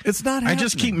happening. back. It's not I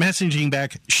just keep messaging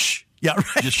back. Shh. Yeah,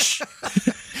 right. Just shh.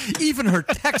 Even her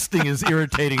texting is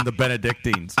irritating the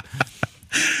Benedictines.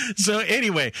 So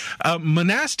anyway,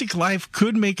 monastic life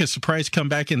could make a surprise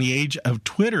comeback in the age of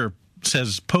Twitter,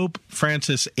 says Pope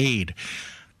Francis Aide.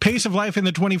 Pace of life in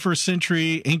the 21st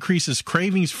century increases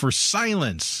cravings for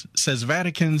silence, says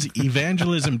Vatican's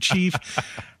evangelism chief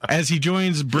as he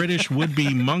joins British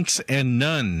would-be monks and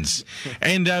nuns.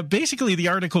 And basically the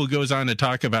article goes on to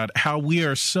talk about how we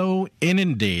are so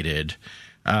inundated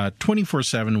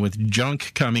 24/7 with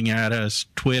junk coming at us,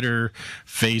 Twitter,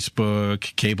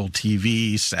 Facebook, cable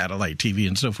TV, satellite TV,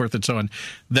 and so forth and so on,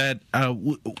 that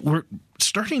we're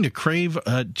starting to crave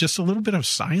just a little bit of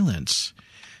silence.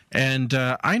 And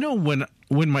I know when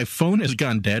my phone has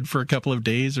gone dead for a couple of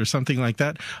days or something like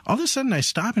that, all of a sudden I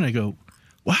stop and I go,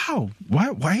 wow,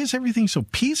 why is everything so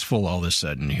peaceful all of a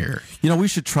sudden here? You know, we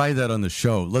should try that on the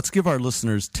show. Let's give our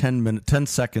listeners 10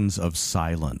 seconds of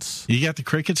silence. You got the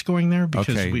crickets going there?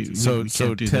 Because okay, we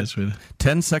can't do this with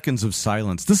 10 seconds of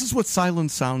silence. This is what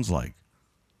silence sounds like.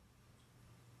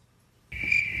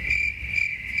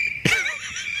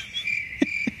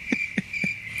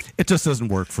 It just doesn't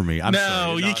work for me. I'm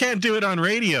sorry. You can't do it on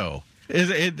radio.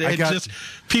 It just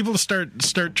people start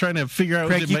trying to figure out,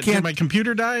 Craig, did my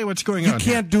computer die? What's going on? You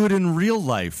can't do it in real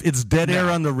life. It's dead air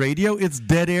on the radio. It's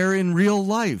dead air in real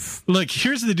life. Look,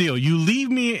 here's the deal. You leave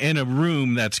me in a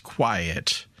room that's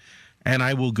quiet, and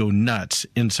I will go nuts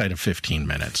inside of 15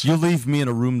 minutes. You leave me in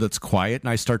a room that's quiet, and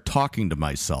I start talking to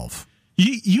myself.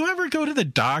 You ever go to the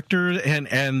doctor and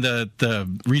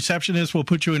the receptionist will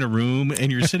put you in a room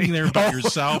and you're sitting there by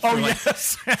yourself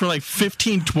for like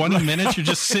 15, 20 minutes? You're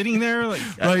just sitting there like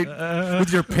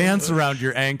with your pants around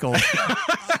your ankle.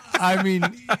 I mean,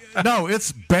 no,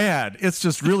 it's bad. It's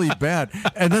just really bad.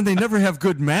 And then they never have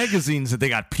good magazines. They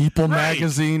got People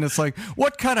magazine. It's like,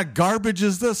 what kind of garbage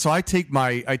is this? So I take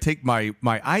my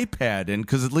iPad in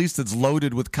because at least it's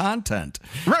loaded with content.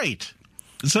 Right.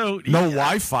 So no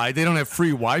Wi-Fi. They don't have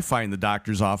free Wi-Fi in the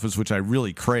doctor's office, which I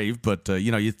really crave. But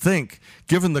you'd think,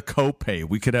 given the copay,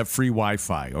 we could have free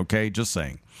Wi-Fi. Okay, just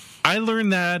saying. I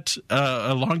learned that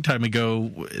a long time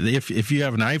ago. If you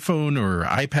have an iPhone or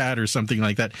iPad or something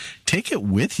like that, take it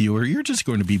with you, or you're just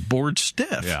going to be bored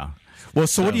stiff. Yeah. Well,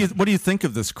 so what do you think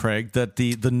of this, Craig? That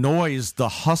the noise, the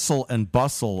hustle and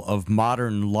bustle of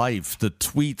modern life, the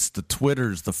tweets, the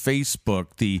Twitters, the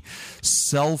Facebook, the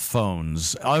cell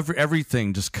phones,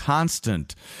 everything, just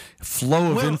constant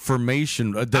flow of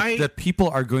information. That people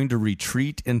are going to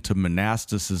retreat into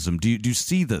monasticism. Do you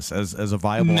see this as a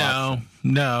viable option?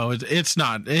 No, it's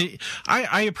not.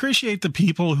 I appreciate the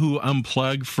people who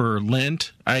unplug for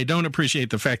Lent. I don't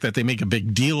appreciate the fact that they make a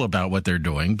big deal about what they're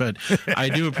doing, but I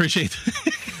do appreciate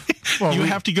well, you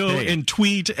have to go and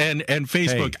tweet and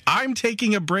Facebook. I'm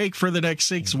taking a break for the next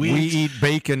 6 weeks. We eat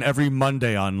bacon every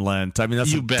Monday on Lent. I mean,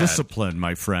 that's discipline,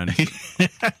 my friend.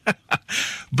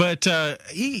 But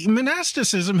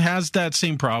monasticism has that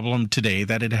same problem today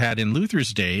that it had in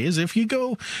Luther's day, is if you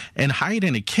go and hide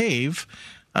in a cave,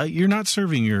 you're not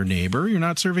serving your neighbor. You're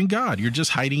not serving God. You're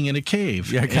just hiding in a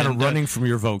cave. Yeah, kind of running from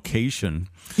your vocation.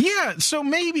 Yeah, so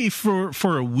maybe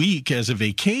for a week as a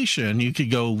vacation, you could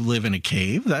go live in a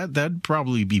cave. That'd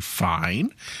probably be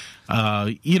fine.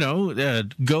 Go.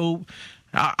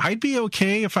 I'd be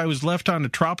okay if I was left on a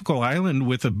tropical island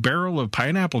with a barrel of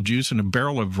pineapple juice and a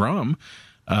barrel of rum.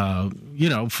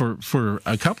 For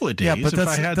a couple of days. Yeah, but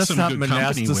that's some not good company with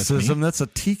monasticism. me. That's a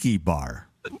tiki bar.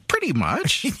 Pretty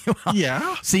much.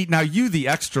 Yeah. See, now you, the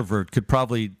extrovert, could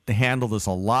probably handle this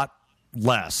a lot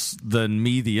less than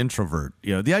me, the introvert.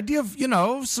 The idea of,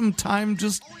 some time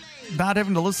just not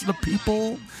having to listen to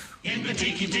people.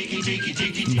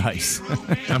 Nice.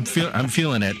 I'm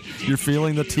feeling it. You're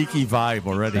feeling the tiki vibe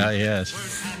already. Yes.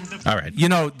 All right.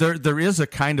 There is a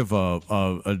kind of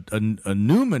a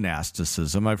new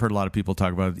monasticism. I've heard a lot of people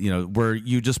talk about, where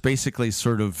you just basically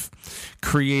sort of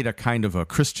create a kind of a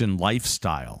Christian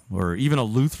lifestyle, or even a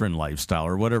Lutheran lifestyle,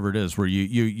 or whatever it is, where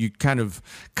you kind of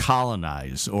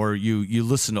colonize, or you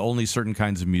listen to only certain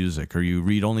kinds of music, or you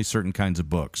read only certain kinds of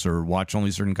books, or watch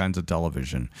only certain kinds of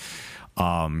television.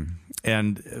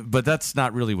 But that's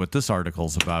not really what this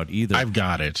article's about either. I've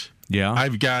got it. Yeah?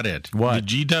 I've got it. What?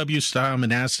 The GW style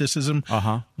monasticism.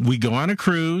 Uh-huh. We go on a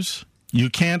cruise. You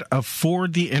can't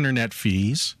afford the internet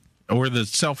fees or the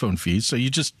cell phone fees, so you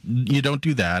don't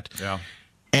do that. Yeah.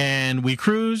 And we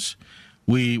cruise.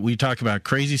 We talk about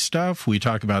crazy stuff. We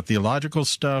talk about theological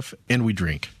stuff, and we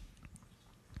drink.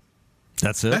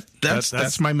 That's it.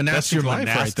 That's my monastic that's your life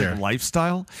monastic right there.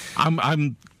 Lifestyle.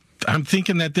 I'm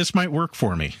thinking that this might work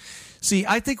for me. See,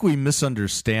 I think we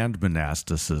misunderstand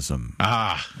monasticism.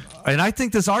 And I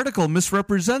think this article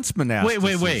misrepresents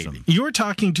monasticism. Wait. You're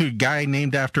talking to a guy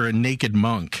named after a naked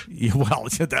monk. Yeah, well,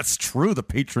 that's true, the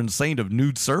patron saint of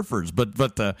nude surfers.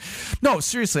 But no,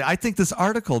 seriously, I think this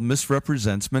article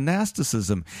misrepresents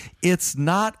monasticism. It's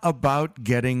not about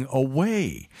getting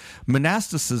away.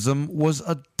 Monasticism was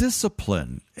a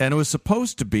discipline, and it was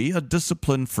supposed to be a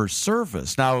discipline for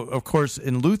service. Now, of course,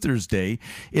 in Luther's day,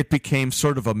 it became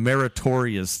sort of a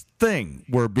meritorious thing,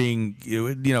 where being,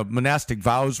 monastic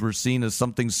vows were seen as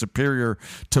something superior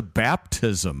to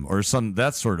baptism or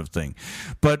that sort of thing.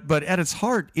 But at its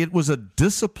heart, it was a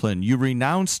discipline. You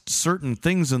renounced certain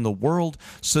things in the world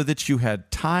so that you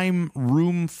had time,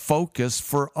 room, focus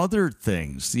for other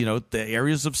things, the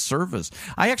areas of service.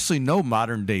 I actually know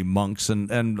modern day monks,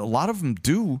 and a lot of them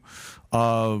do.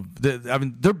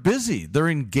 They're busy, they're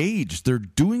engaged, they're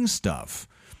doing stuff.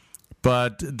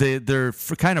 But they're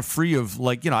kind of free of,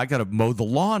 I got to mow the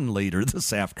lawn later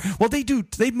this afternoon. Well, they do.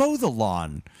 They mow the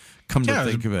lawn, to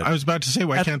think of it. I was about to say,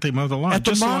 why can't they mow the lawn? At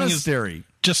the monastery.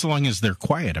 Just so long as they're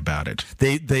quiet about it.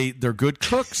 They're good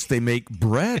cooks. They make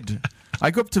bread. I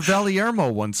go up to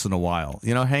Valiermo once in a while,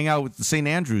 hang out with St.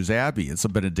 Andrew's Abbey. It's a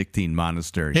Benedictine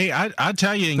monastery. Hey, I'll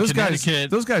tell you, in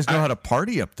Connecticut... Those guys know how to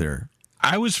party up there.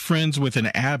 I was friends with an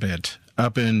abbot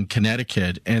up in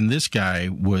Connecticut, and this guy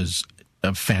was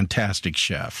a fantastic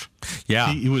chef.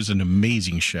 Yeah, he was an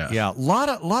amazing chef. Yeah, a lot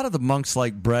of the monks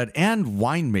like bread and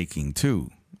winemaking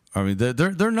too. I mean,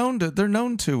 they're known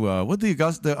to what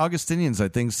the Augustinians, I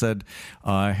think, said,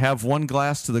 have one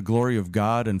glass to the glory of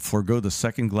God and forego the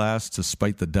second glass to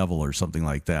spite the devil, or something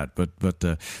like that. But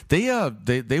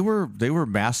they were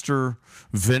master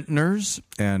vintners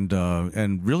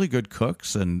and really good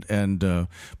cooks and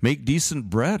make decent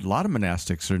bread. A lot of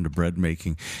monastics are into bread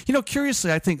making.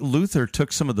 Curiously, I think Luther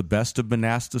took some of the best of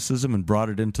monasticism and brought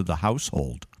it into the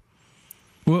household.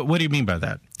 What do you mean by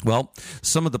that? Well,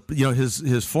 some of the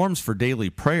his forms for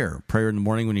daily prayer in the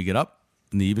morning when you get up,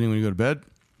 in the evening when you go to bed,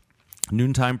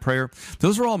 noontime prayer,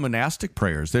 those are all monastic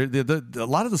prayers. A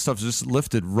lot of the stuff is just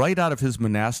lifted right out of his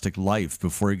monastic life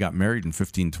before he got married in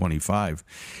 1525.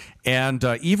 And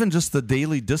even just the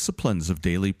daily disciplines of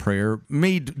daily prayer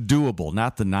made doable,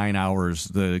 not the 9 hours,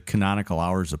 the canonical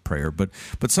hours of prayer, but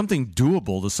something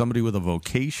doable to somebody with a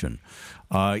vocation.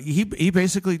 He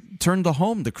basically turned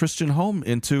the Christian home,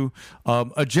 into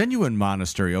a genuine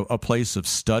monastery, a place of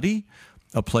study,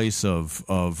 a place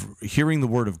of hearing the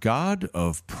word of God,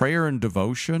 of prayer and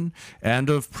devotion, and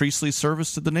of priestly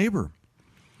service to the neighbor.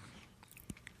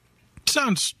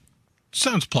 Sounds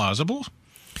plausible.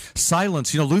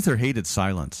 Silence. Luther hated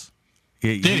silence.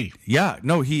 Did he? Yeah.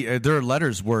 No, there are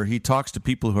letters where he talks to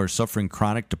people who are suffering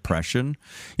chronic depression.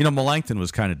 Melanchthon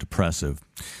was kind of depressive.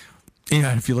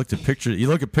 Yeah, if you look at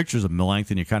pictures of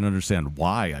Melanchthon, you kind of understand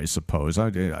why, I suppose. I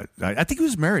think he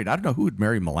was married. I don't know who would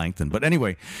marry Melanchthon, but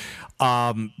anyway.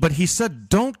 But he said,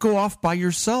 don't go off by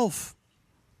yourself.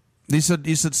 He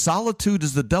said, solitude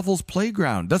is the devil's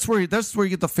playground. That's where you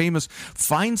get the famous,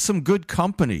 find some good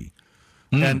company.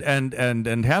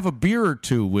 And have a beer or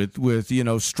two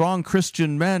with strong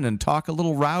Christian men and talk a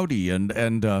little rowdy and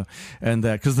that,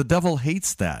 because the devil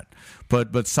hates that.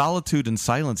 But solitude and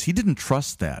silence, he didn't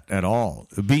trust that at all.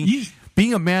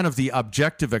 Being a man of the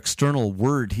objective external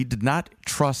word, he did not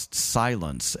trust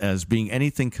silence as being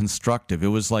anything constructive. It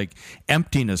was like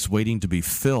emptiness waiting to be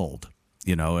filled,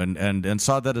 and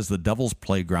saw that as the devil's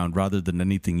playground rather than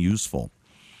anything useful.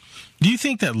 Do you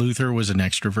think that Luther was an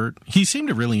extrovert? He seemed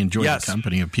to really enjoy the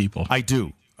company of people. I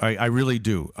do. I really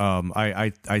do.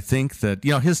 I think that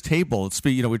his table.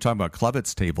 We're talking about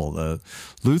Klebett's table.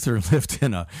 Luther lived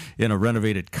in a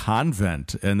renovated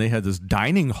convent, and they had this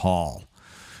dining hall,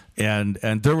 and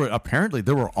there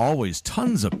were always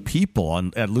tons of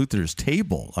people at Luther's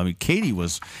table. I mean, Katie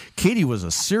was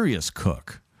a serious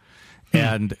cook.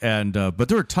 But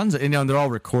there were tons of, and they're all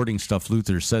recording stuff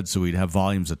Luther said, so we'd have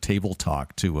volumes of table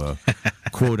talk to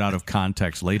quote out of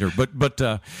context later. But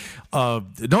no,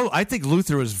 I think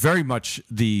Luther was very much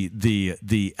the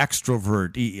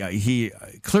extrovert. He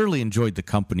clearly enjoyed the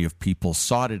company of people,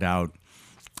 sought it out,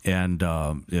 and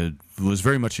was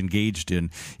very much engaged in.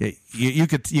 You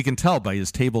can tell by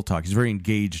his table talk, he's very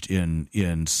engaged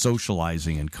in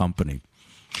socializing and company.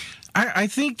 I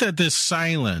think that this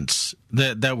silence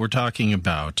that we're talking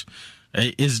about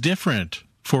is different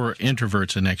for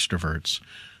introverts and extroverts.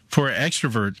 For an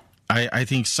extrovert, I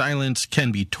think silence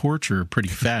can be torture pretty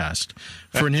fast.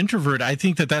 For an introvert, I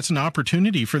think that's an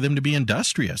opportunity for them to be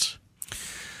industrious.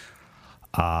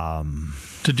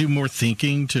 to do more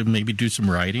thinking, to maybe do some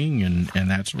writing and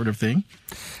that sort of thing?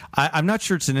 I'm not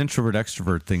sure it's an introvert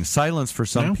extrovert thing. Silence for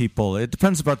some people. It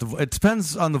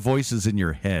depends on the voices in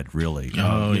your head, really.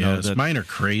 Mine are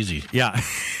crazy. Yeah,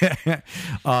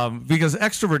 because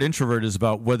extrovert introvert is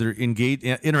about whether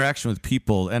interaction with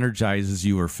people energizes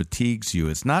you or fatigues you.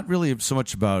 It's not really so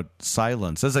much about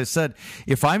silence. As I said,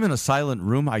 if I'm in a silent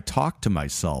room, I talk to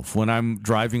myself. When I'm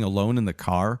driving alone in the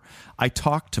car, I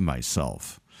talk to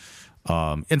myself.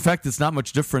 In fact, it's not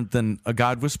much different than a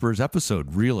God Whisperers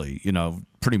episode, really,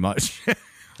 pretty much.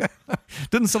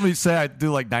 Didn't somebody say I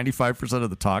do like 95%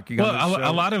 of the talking on this show?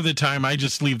 A lot of the time I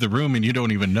just leave the room and you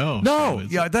don't even know. No,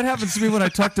 that happens to me when I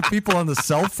talk to people on the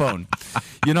cell phone.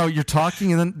 You're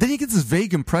talking and then you get this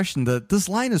vague impression that this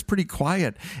line is pretty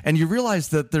quiet and you realize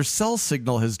that their cell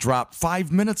signal has dropped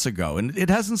 5 minutes ago and it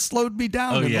hasn't slowed me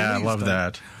down. Oh, yeah, I love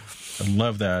that. I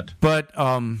love that. But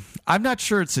I'm not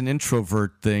sure it's an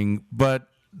introvert thing, but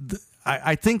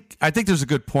I think there's a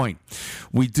good point.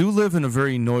 We do live in a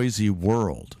very noisy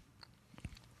world.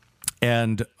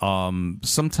 And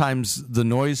sometimes the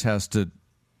noise has to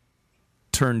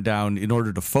turn down in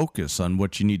order to focus on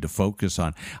what you need to focus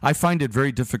on. I find it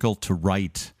very difficult to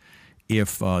write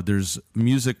if there's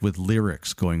music with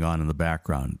lyrics going on in the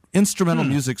background. Instrumental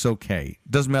music's okay.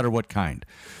 Doesn't matter what kind.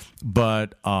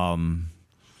 But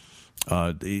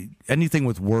anything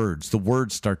with words, the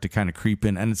words start to kind of creep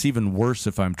in, and it's even worse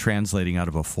if I'm translating out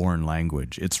of a foreign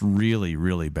language. It's really,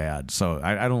 really bad. So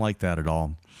I don't like that at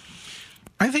all.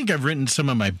 I think I've written some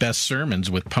of my best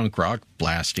sermons with punk rock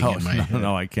blasting in my head.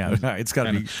 No, I can't. It's got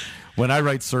to be. When I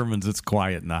write sermons, it's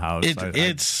quiet in the house.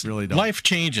 It's I really don't. Life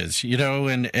changes,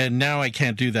 and now I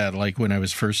can't do that like when I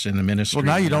was first in the ministry. Well,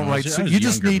 now you don't write. You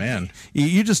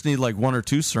just need like one or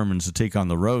two sermons to take on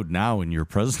the road now in your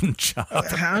present job.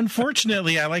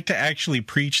 Unfortunately, I like to actually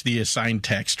preach the assigned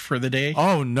text for the day.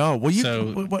 Oh no! Well,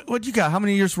 what you got? How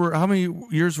many years were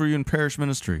you in parish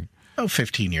ministry?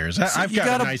 15 years. I've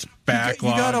got a nice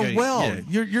backlog.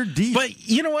 You're deep. But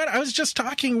you know what? I was just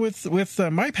talking with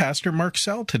my pastor, Mark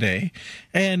Sell, today,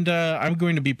 and I'm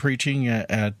going to be preaching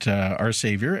at Our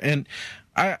Savior. And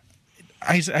I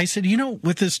said,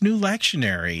 with this new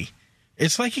lectionary,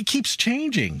 it's like it keeps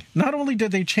changing. Not only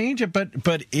did they change it,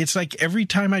 but it's like every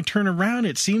time I turn around,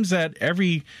 it seems that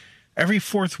every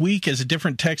fourth week is a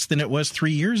different text than it was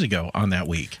 3 years ago on that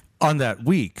week. On that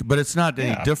week, but it's not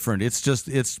any different.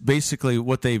 It's basically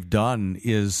what they've done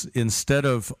is instead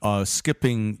of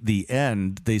skipping the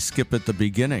end, they skip at the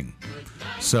beginning.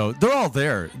 So they're all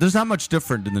there. There's not much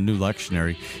different in the new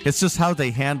lectionary. It's just how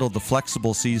they handle the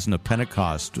flexible season of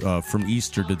Pentecost from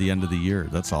Easter to the end of the year.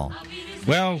 That's all.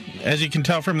 Well, as you can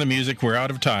tell from the music, we're out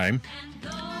of time.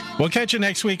 We'll catch you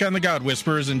next week on the God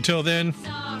Whisperers. Until then,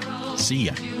 see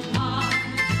ya.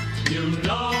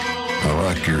 I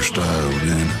like your style,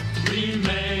 Dan.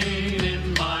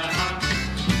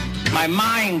 My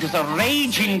mind is a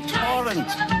raging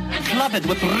torrent, flooded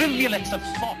with rivulets of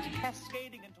thought.